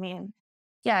dots. I mean,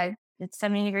 yeah, it's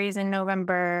 70 degrees in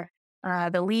November.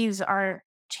 The leaves are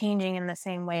changing in the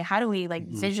same way. How do we like Hmm.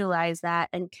 visualize that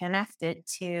and connect it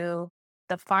to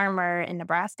the farmer in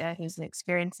Nebraska who's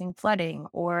experiencing flooding,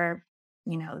 or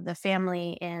the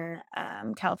family in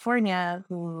California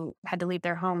who had to leave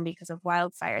their home because of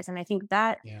wildfires? And I think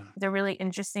that Yeah. is a really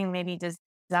interesting maybe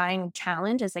design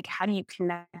challenge, is like, how do you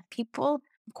connect people?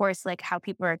 Of course, like how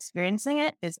people are experiencing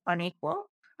it is unequal,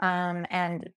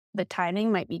 and the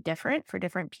timing might be different for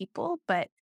different people, but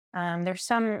there's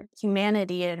some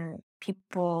humanity in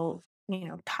people,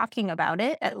 talking about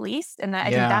it at least. And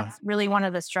I think Yeah. that's really one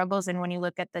of the struggles. And when you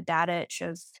look at the data, it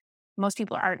shows most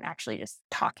people aren't actually just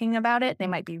talking about it. They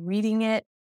might be reading it.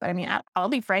 But I mean, I'll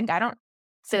be frank, I don't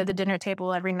sit at the dinner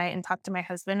table every night and talk to my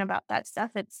husband about that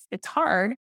stuff. It's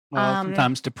hard. Well, Um,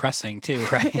 sometimes depressing too,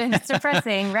 right? it's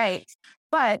depressing, right?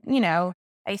 But,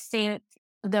 I think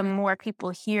the more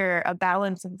people hear a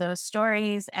balance of those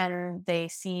stories and they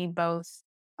see both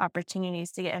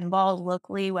opportunities to get involved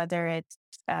locally, whether it's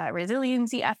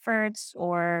resiliency efforts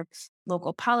or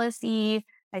local policy,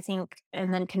 I think,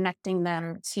 and then connecting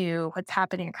them to what's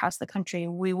happening across the country,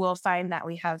 we will find that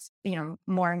we have,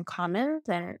 more in common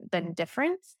than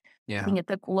difference. I Yeah. think at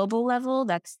the global level,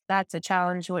 that's a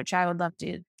challenge, which I would love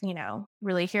to,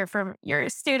 really hear from your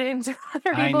students or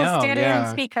other I people's know.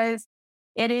 students, Yeah. because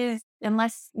it is,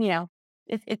 unless,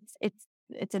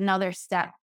 it's another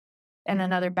step and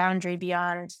another boundary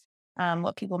beyond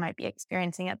what people might be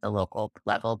experiencing at the local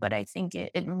level. But I think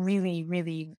it really,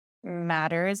 really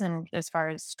matters. And as far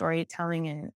as storytelling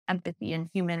and empathy and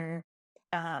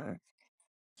um,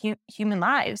 human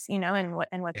lives, and what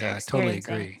they're Yeah. I totally experiencing.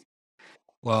 agree.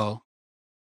 Well,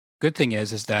 good thing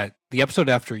is that the episode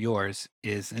after yours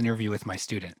is an interview with my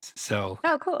students. So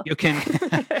Oh, cool. you can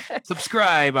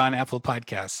subscribe on Apple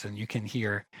Podcasts and you can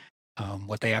hear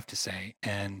what they have to say.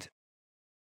 And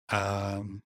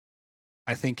um,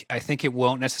 I think it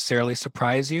won't necessarily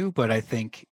surprise you, but I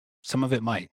think some of it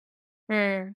might.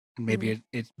 Mm, And maybe mm.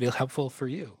 it'd be helpful for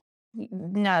you.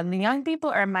 No, the young people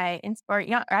are or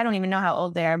young, I don't even know how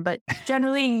old they are, but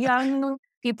generally young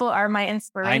people are my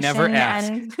I never inspiration,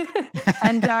 ask.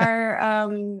 and are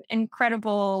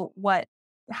incredible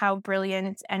how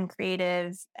brilliant and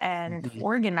creative and Mhm.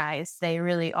 organized they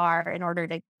really are in order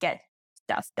to get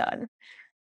stuff done.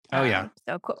 Oh yeah.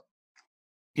 So cool.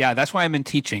 Yeah, that's why I'm in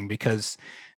teaching because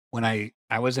when I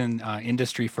was in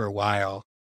industry for a while,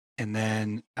 and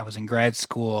then I was in grad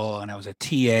school and I was a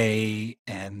TA,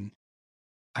 and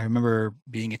I remember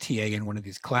being a TA in one of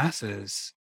these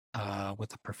classes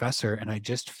with a professor, and I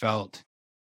just felt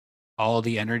all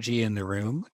the energy in the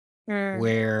room Mm,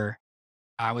 where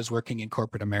I was working in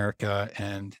corporate America,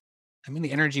 and I mean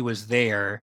the energy was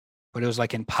there, but it was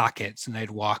like in pockets, and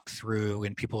I'd walk through,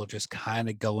 and people just kind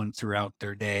of going throughout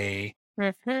their day,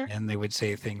 mhm, and they would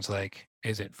say things like,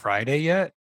 "Is it Friday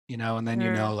yet?" And then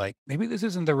mm. like maybe this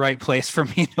isn't the right place for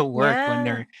me to work when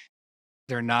Yeah.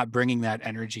 they're not bringing that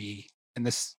energy. And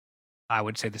this, I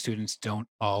would say, the students don't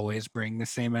always bring the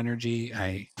same energy.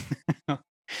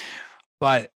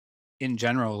 But in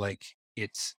general, like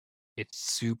it's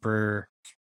super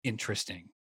interesting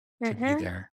to be Mhm,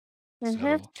 there.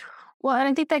 mhm. So Well, and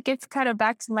I think that gets kind of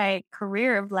back to my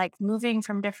career of like moving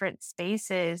from different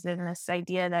spaces, and this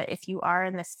idea that if you are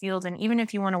in this field, and even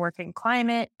if you want to work in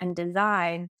climate and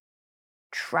design,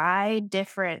 try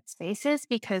different spaces,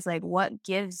 because like what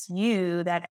gives you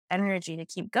that energy to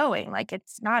keep going? Like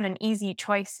it's not an easy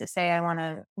choice to say, I want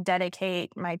to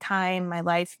dedicate my time, my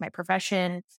life, my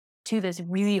profession to this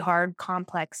really hard,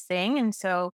 complex thing. And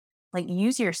so, like,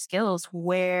 use your skills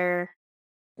where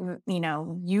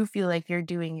you feel like you're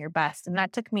doing your best. And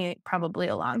that took me probably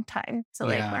a long time to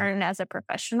like yeah, learn as a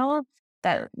professional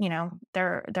that,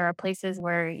 there are places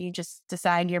where you just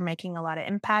decide you're making a lot of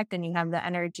impact and you have the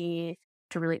energy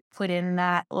to really put in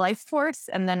that life force.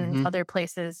 And then hmm, other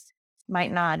places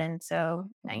might not. And so,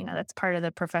 that's part of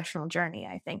the professional journey,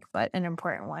 I think, but an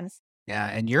important one. yeah.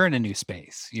 And you're in a new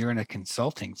space. You're in a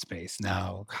consulting space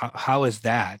now. How is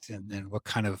that? And then what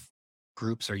kind of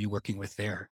groups are you working with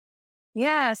there?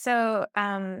 Yeah, so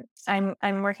I'm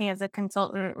working as a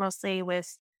consultant mostly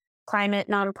with climate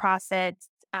nonprofits,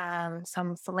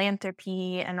 some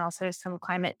philanthropy, and also some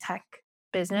climate tech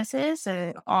businesses,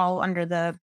 and all under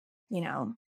the you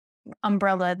know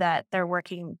umbrella that they're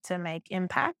working to make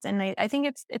impact. And I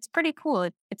think it's pretty cool.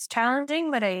 It's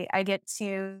challenging, but I get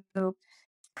to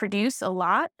produce a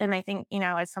lot. And I think,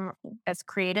 as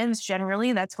creatives,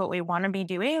 generally, that's what we want to be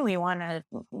doing. We want to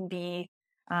be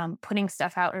putting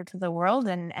stuff out into the world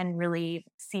and really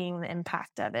seeing the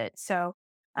impact of it. So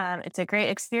it's a great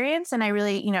experience. And I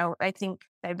really, I think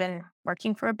I've been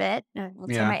working for a bit,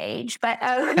 let's say Yeah. my age, but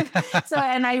so,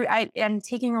 and I am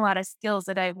taking a lot of skills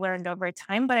that I've learned over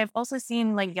time, but I've also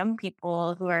seen like young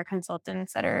people who are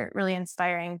consultants that are really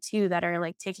inspiring too, that are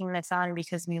like taking this on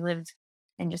because we live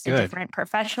in just a Good. different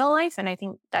professional life. And I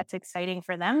think that's exciting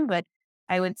for them. But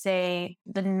I would say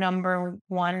the number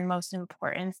one most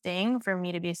important thing for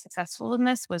me to be successful in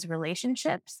this was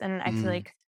relationships. And I feel Mm.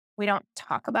 like we don't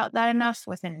talk about that enough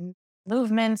within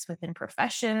movements, within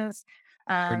professions,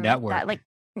 Or that network. like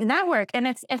network. And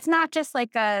it's not just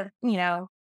like I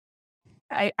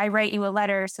write you a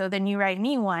letter, so then you write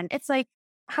me one. It's like,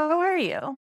 how are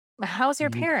you? How's your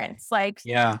Mhm. parents? Like,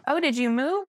 Yeah. oh, did you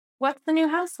move? What's the new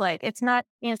house like? It's not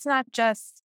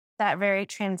just that very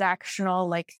transactional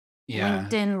like Yeah.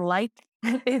 LinkedIn like.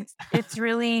 It's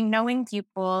really knowing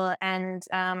people and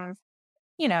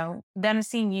them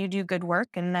seeing you do good work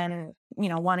and then,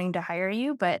 wanting to hire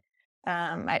you. But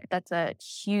that's a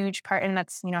huge part. And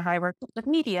that's, how I work with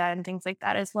media and things like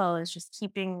that as well, is just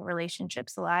keeping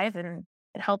relationships alive. And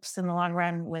it helps in the long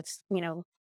run with,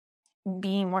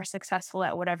 being more successful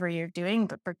at whatever you're doing,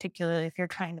 but particularly if you're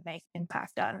trying to make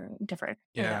impact on different,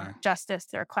 Yeah. justice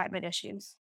or climate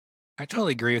issues. I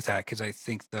totally agree with that because I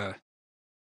think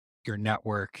your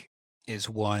network is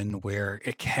one where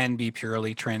it can be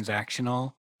purely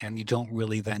transactional and you don't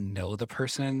really then know the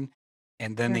person.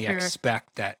 And then they Mhm.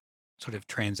 expect that sort of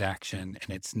transaction and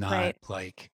it's not Right.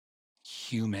 like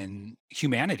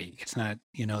humanity. It's not,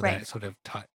 Right. that sort of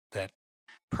that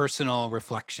personal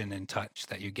reflection and touch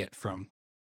that you get from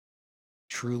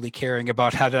truly caring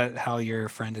about how your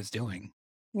friend is doing.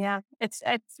 Yeah. It's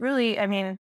really, I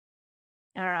mean,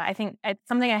 I don't know. I think it's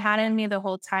something I had in me the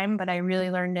whole time, but I really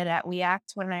learned it at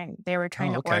WeAct when they were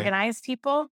trying Oh, to okay. organize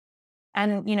people.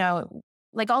 And,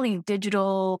 like all these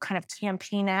digital kind of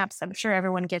campaign apps, I'm sure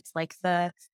everyone gets like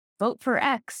the vote for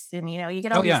X and, you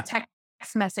get all Oh, these yeah. text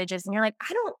messages and you're like,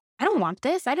 I don't want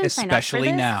this. I didn't sign up for Especially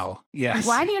this. now. Yes.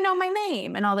 Why do you know my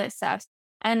name and all this stuff?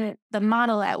 And the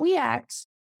model at WeAct,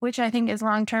 which I think is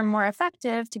long term more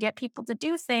effective to get people to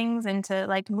do things and to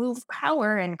like move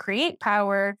power and create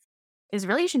power, is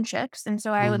relationships. And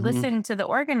so I would Hmm. listen to the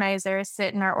organizers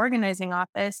sit in our organizing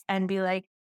office and be like,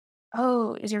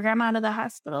 oh, is your grandma out of the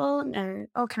hospital? And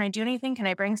oh, can I do anything? Can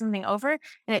I bring something over?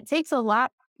 And it takes a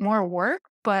lot more work,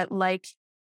 but like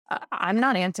I'm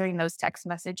not answering those text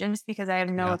messages because I have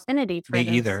no Yeah. affinity Me for those.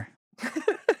 either.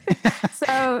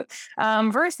 So,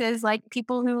 versus like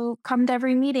people who come to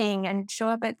every meeting and show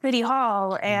up at City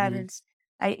Hall. Mhm. And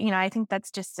I think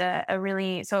that's just a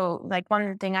really, so like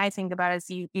one thing I think about is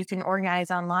you can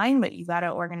organize online, but you got to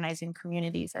organize in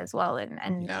communities as well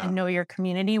and Yeah. know your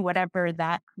community, whatever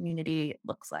that community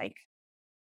looks like.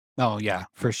 Oh, yeah,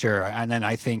 for sure. And then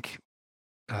I think,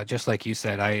 just like you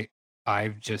said,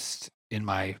 I've just in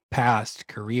my past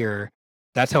career,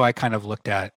 that's how I kind of looked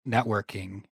at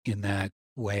networking in that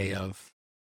way of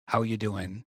how you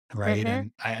doing, right? Hmm.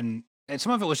 And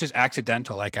some of it was just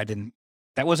accidental. Like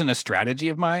that wasn't a strategy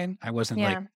of mine. I wasn't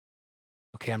like, Yeah.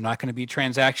 okay, I'm not going to be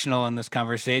transactional in this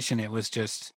conversation. It was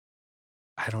just,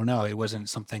 I don't know. It wasn't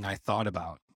something I thought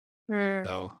about.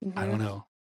 So I Mm-hmm. don't know.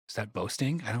 Is that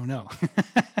boasting? I don't know.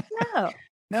 No, it's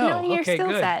No. knowing your Okay, skill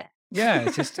good. set. Yeah,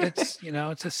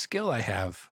 it's a skill I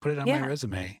have. Put it on my Yeah,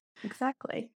 resume.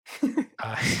 exactly.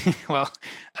 Uh, well,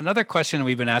 another question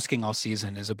we've been asking all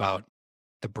season is about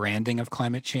the branding of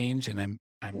climate change, and I'm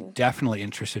Mm. definitely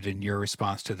interested in your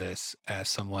response to this as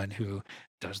someone who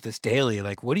does this daily.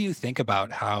 Like, what do you think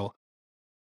about how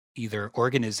either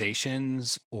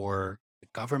organizations or the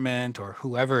government or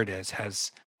whoever it is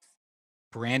has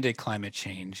branded climate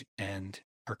change and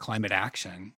or climate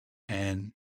action?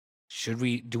 And do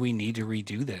we need to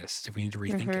redo this? Do we need to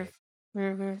rethink Hmm. it?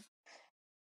 Hmm.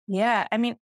 Yeah, I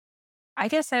mean, I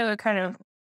guess I would kind of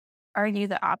argue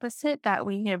the opposite, that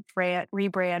we need to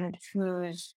rebrand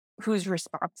who's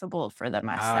responsible for the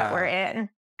mess that we're Ah, in.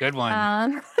 good one.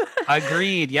 Um,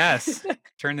 Agreed. Yes.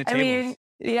 Turn the I mean, tables.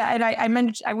 yeah, and I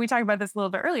mentioned we talked about this a little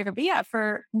bit earlier, but yeah,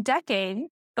 for decades,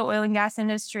 the oil and gas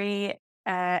industry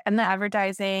and the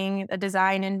advertising, the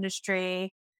design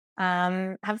industry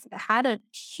have had a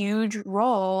huge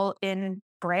role in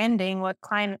branding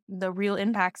the real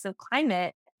impacts of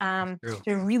climate. True. There's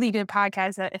a really good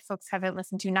podcast that if folks haven't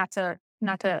listened to, not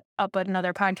to up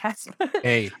another podcast, but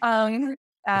Hey,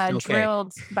 It's okay.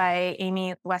 Drilled by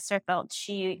Amy Westerfeld.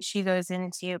 She goes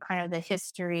into kind of the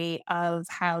history of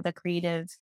how the creative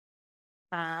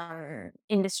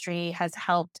industry has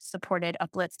helped, supported,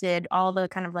 uplifted all the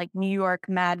kind of like New York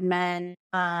Mad Men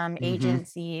Hmm.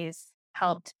 agencies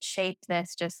helped shape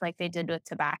this, just like they did with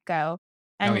tobacco.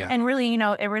 Oh And yeah. and really,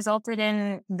 it resulted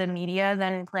in the media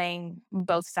then playing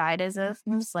both sides of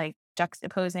this, like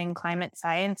juxtaposing climate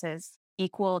science as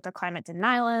equal to climate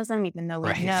denialism, even though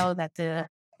we Right. know that the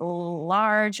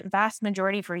vast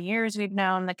majority for years we've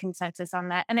known the consensus on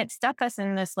that. And it stuck us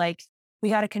in this like, we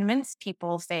got to convince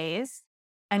people phase,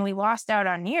 and we lost out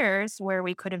on years where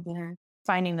we could have been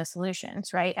finding the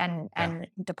solutions, right? And Yeah. and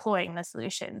deploying the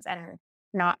solutions and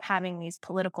not having these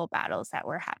political battles that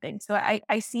we're having. So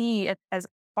I see it as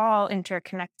all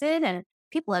interconnected, and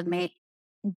people have made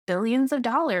billions of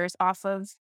dollars off of,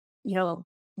 you know,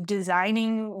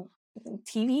 designing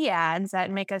TV ads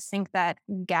that make us think that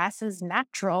gas is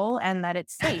natural and that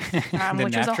it's safe, The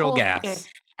which is a natural whole thing.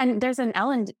 gas. And there's an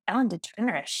Ellen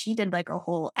DeGeneres. She did like a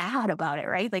whole ad about it,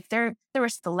 right? Like there were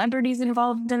celebrities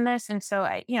involved in this, and so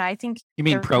I think You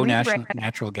mean the pro rebrand. national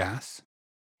natural gas?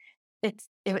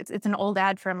 It's an old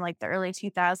ad from like the early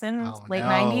 2000s, Oh late no.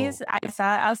 90s.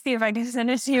 I'll see if I can send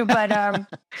it to you. But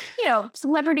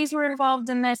celebrities were involved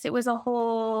in this. It was a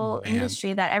Oh whole man.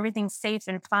 industry that everything's safe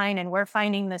and fine, and we're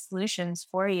finding the solutions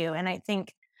for you. And I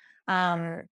think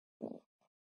um,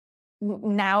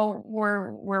 now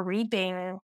we're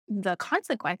reaping the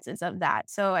consequences of that.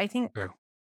 So I think True.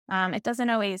 it doesn't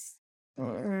always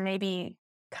maybe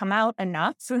come out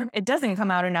enough. So it doesn't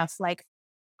come out enough. Like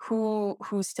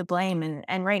who's to blame?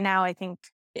 And right now, I think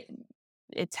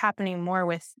it's happening more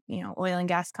with oil and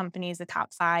gas companies. The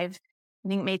top five, I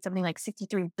think, made something like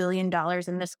 $63 billion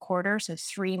in this quarter. So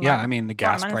Yeah, I mean, the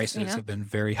four gas months. prices have been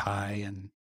very high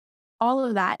and All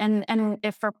of that, and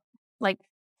if we're like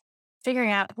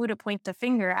figuring out who to point the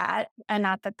finger at, and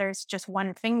not that there's just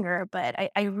one finger, but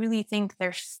I really think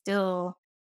they're still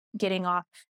getting off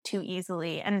too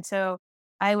easily. And so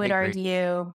I I would agree.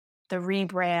 argue the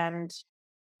rebrand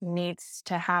needs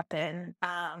to happen.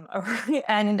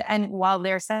 And while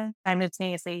they're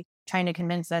simultaneously trying to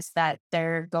convince us that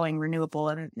they're going renewable,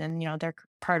 and they're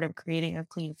part of creating a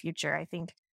clean future, I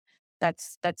think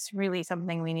that's really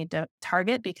something we need to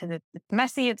target, because it's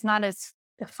messy. It's not as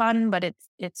fun, but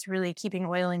it's really keeping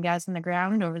oil and gas in the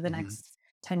ground over the Mhm. next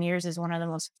 10 years is one of the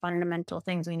most fundamental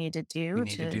things we need to We do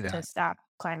need to to do to that. stop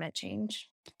climate change.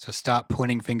 So stop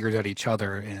pointing fingers at each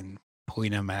other and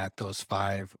point them at those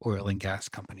 5 oil and gas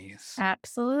companies.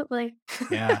 Absolutely.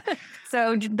 Yeah.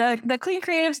 So the Clean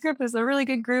Creatives group is a really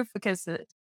good group because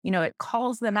it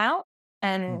calls them out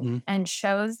and Mhm. and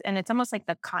shows, and it's almost like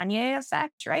the Kanye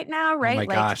effect right now, Oh my right?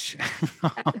 Like, gosh.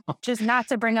 just not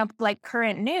to bring up like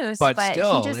current news, But but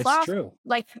he still, just it's lost true.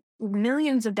 like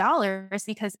millions of dollars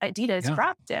because Adidas Yeah.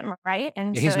 dropped him, right?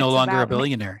 And Yeah, so he's no it's longer a about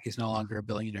billionaire. He's no longer a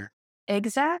billionaire.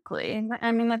 exactly.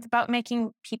 I mean, that's about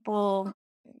making people,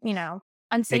 you know,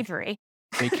 They unsavory,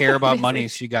 they care about money, basically.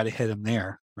 so you gotta hit them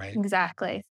there, right?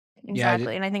 Exactly. Yeah, it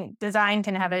Exactly. And I think design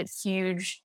can have a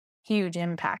huge, huge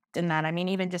impact in that. I mean,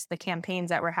 even just the campaigns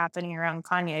that were happening around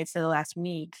Kanye for the last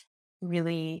week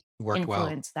really worked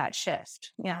well. influenced that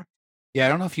shift. Yeah. Yeah, I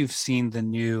don't know if you've seen the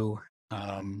new,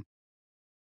 um,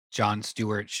 Jon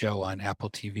Stewart show on Apple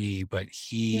TV, but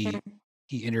Mhm.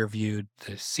 he interviewed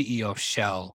the CEO of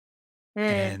Shell.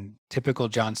 Mm, In typical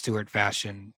Jon Stewart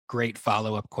fashion, great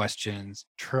follow-up questions,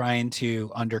 trying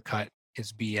to undercut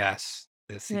his BS,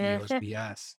 the CEO's mhm,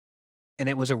 BS. And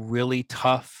it was a really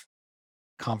tough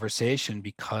conversation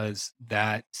because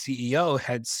that CEO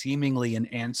had seemingly an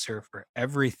answer for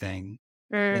everything.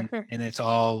 mhm, And it's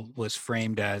all was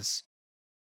framed as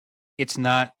it's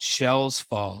not Shell's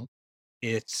fault.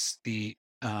 It's the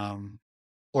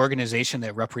organization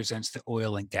that represents the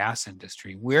oil and gas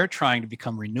industry. We're trying to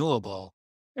become renewable,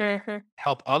 mhm,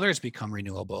 help others become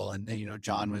renewable. And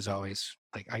John was always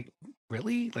like, I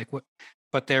really like what,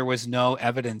 but there was no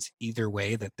evidence either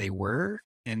way that they were.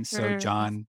 And so mhm,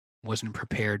 John wasn't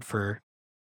prepared for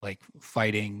like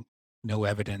fighting no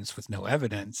evidence with no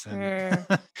evidence. And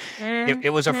mhm,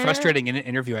 it was a mhm. frustrating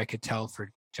interview, I could tell, for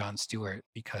John Stewart,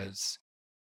 because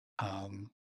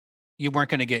um, you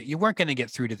weren't going to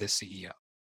get through to the CEO.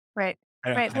 Right.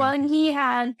 Right. I Well, don't and think so. he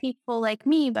had people like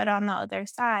me, but on the other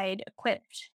side,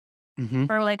 equipped Hmm.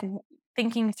 for like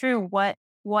thinking through what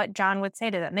John would say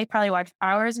to them. They probably watched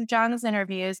hours of John's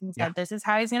interviews and Yeah. said, "This is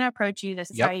how he's going to approach you.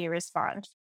 This is how Yep. you respond."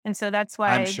 And so that's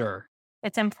I'm why sure.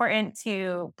 it's important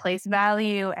to place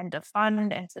value and to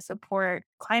fund and to support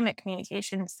climate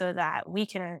communication so that we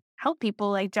can help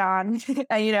people like John,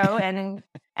 and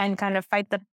kind of fight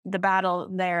the battle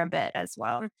there a bit as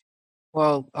well.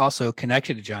 Well, also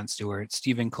connected to Jon Stewart,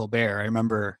 Stephen Colbert. I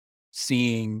remember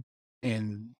seeing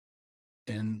in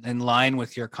in line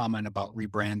with your comment about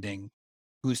rebranding,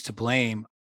 Who's to Blame.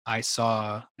 I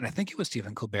saw, and I think it was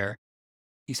Stephen Colbert.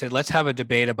 He said, "Let's have a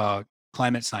debate about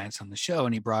climate science on the show,"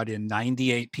 and he brought in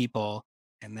 98 people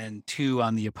and then two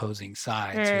on the opposing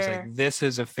side. So he's like, Mm, "This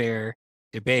is a fair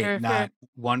debate, mhm, not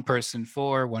one person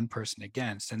for, one person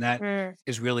against," and that mm.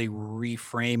 is really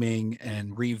reframing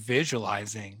and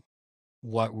revisualizing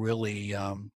what really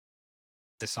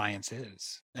the science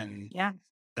is. And Yeah,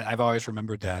 I've always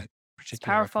remembered that it's particular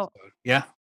powerful. episode. Yeah,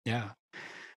 yeah.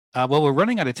 Well, we're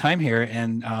running out of time here,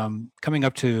 and coming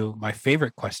up to my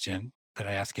favorite question that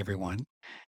I ask everyone.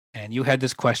 And you had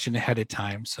this question ahead of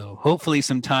time, so hopefully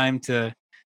some time to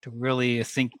really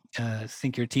sink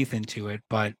your teeth into it.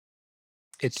 But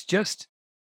it's just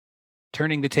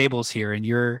turning the tables here, and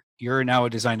you're now a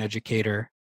design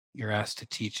educator. You're asked to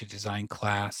teach a design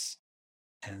class,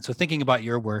 and so thinking about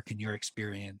your work and your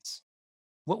experience,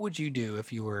 what would you do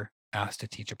if you were asked to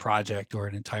teach a project or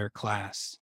an entire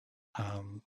class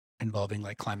um, involving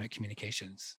like climate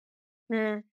communications?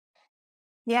 Mm.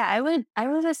 Yeah, I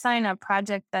would assign a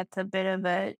project that's a bit of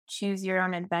a choose your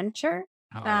own adventure.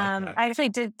 Oh, I like that. I actually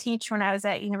did teach when I was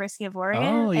at University of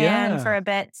Oregon Oh, and for yeah. a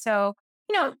bit. So,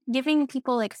 giving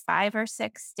people like 5 or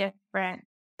 6 different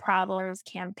problems,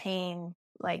 campaign,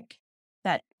 like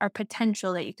that are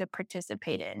potential that you could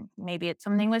participate in. Maybe it's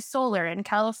something with solar in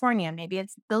California. Maybe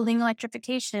it's building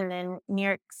electrification in New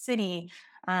York City.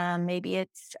 Maybe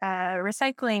it's a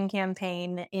recycling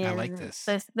campaign I like in this.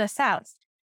 the South.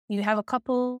 You have a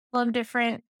couple of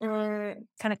different kind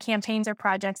of campaigns or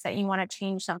projects that you want to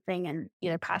change something and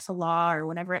either pass a law or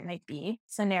whatever it might be,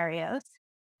 scenarios.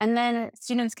 And then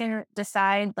students can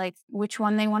decide like which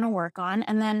one they want to work on.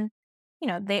 And then,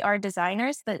 they are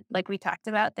designers that, like we talked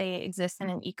about, they exist in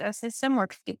an ecosystem where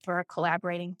people are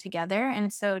collaborating together.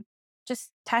 And so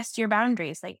just test your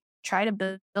boundaries, like try to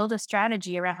build a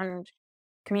strategy around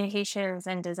communications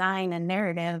and design and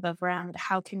narrative of around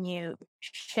how can you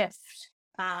shift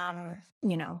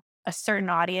a certain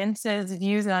audience's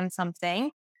views on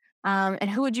something. And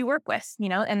who would you work with?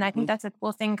 And I think Mhm. that's a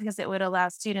cool thing because it would allow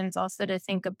students also to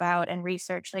think about and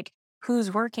research like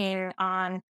who's working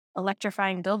on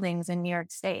electrifying buildings in New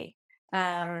York State.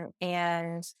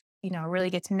 And really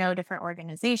get to know different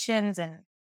organizations and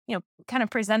kind of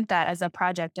present that as a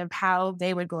project of how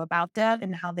they would go about that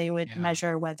and how they would Yeah,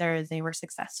 measure whether they were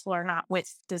successful or not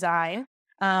with design,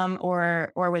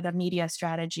 or with a media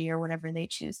strategy or whatever they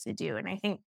choose to do. And I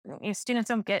think students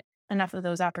don't get enough of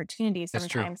those opportunities that's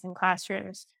true. sometimes in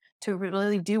classrooms to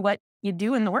really do what you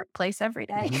do in the workplace every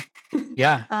day. Mhm.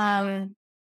 Yeah, um,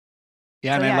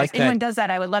 yeah, so and I yeah, if like that. anyone does that,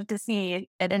 I would love to see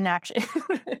it in action.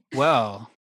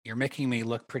 Well, you're making me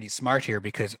look pretty smart here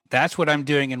because that's what I'm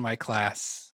doing in my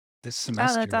class this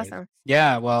Oh, that's semester is awesome.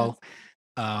 yeah, That's, well,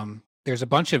 there's a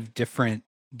bunch of different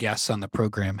guests on the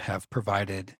program have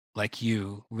provided, like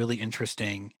you, really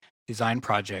interesting design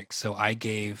projects. So I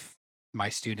gave my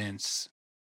students,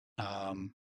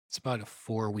 um, it's about a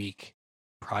 4-week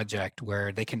project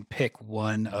where they can pick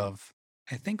one of,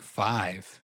 I think,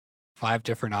 five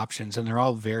different options, and they're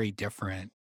all very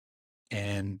different.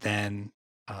 And then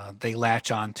they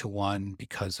latch on to one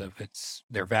because of its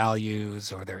their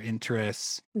values or their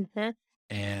interests. mhm.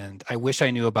 And I wish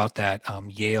I knew about that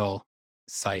Yale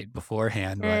site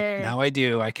beforehand, but Mm, now I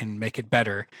do. I can make it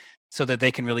better so that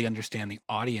they can really understand the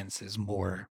audiences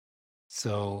more.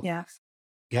 So yeah,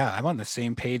 yeah, I'm on the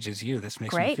same page as you. This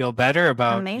makes me great, feel better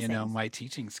about, amazing, my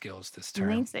teaching skills this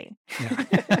term. amazing.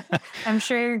 Yeah. I'm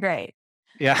sure you're great.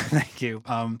 Yeah, thank you.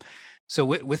 So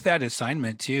with that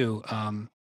assignment too,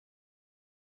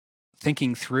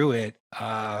 thinking through it,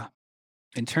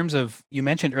 in terms of you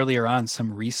mentioned earlier on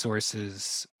some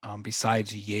resources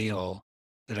besides Yale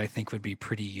that I think would be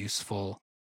pretty useful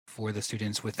for the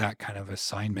students with that kind of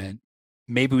assignment.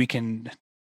 Maybe we can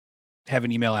have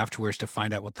an email afterwards to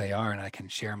find out what they are, and I can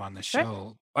share them on the Sure,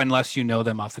 show, unless you know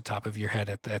them off the top of your head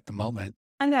at the moment.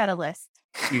 I got a list.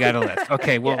 You got a list.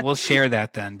 Okay, well, Yeah, we'll share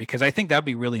that then because I think that'd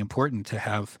be really important to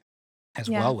have as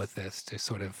yeah, well with this to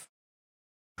sort of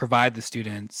provide the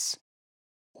students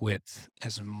with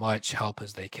as much help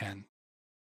as they can.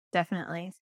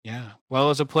 definitely. Yeah. Well, it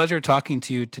was a pleasure talking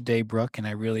to you today, Brooke, and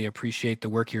I really appreciate the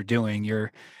work you're doing.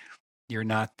 You're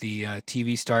not the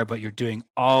TV star, but you're doing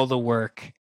all the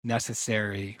work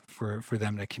necessary for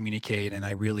them to communicate, and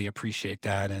I really appreciate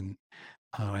that. And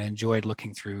I enjoyed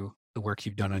looking through the work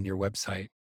you've done on your website.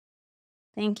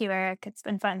 Thank you, Eric. It's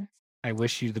been fun. I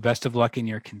wish you the best of luck in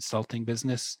your consulting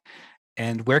business.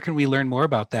 And where can we learn more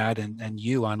about that and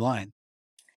you online?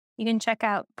 You can check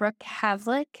out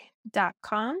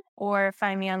or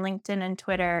find me on LinkedIn and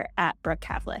Twitter at Brooke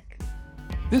Kavlik.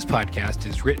 This podcast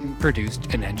is written,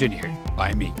 produced, and engineered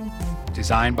by me.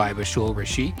 Designed by Bashul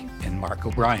Rashik and Mark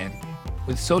O'Brien,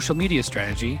 with social media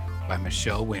strategy by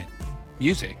Michelle Wynn.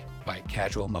 Music by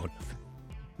Casual Motive.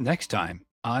 Next time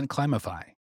on Climify,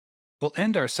 we'll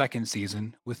end our second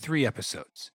season with 3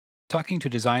 episodes, talking to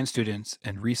design students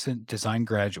and recent design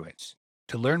graduates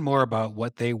to learn more about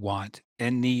what they want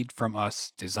and need from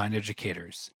us design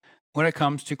educators when it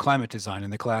comes to climate design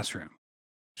in the classroom,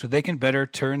 so they can better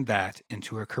turn that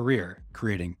into a career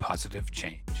creating positive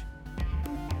change.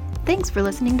 Thanks for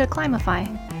listening to Climify.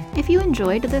 If you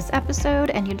enjoyed this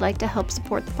episode and you'd like to help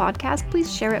support the podcast,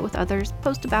 please share it with others,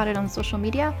 post about it on social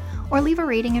media, or leave a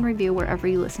rating and review wherever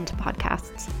you listen to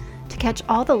podcasts. To catch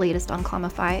all the latest on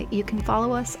Climify, you can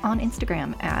follow us on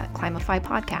Instagram at Climify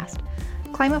Podcast.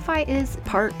 Climify is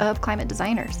part of Climate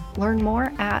Designers. Learn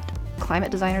more at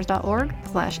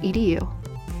climatedesigners.org/edu.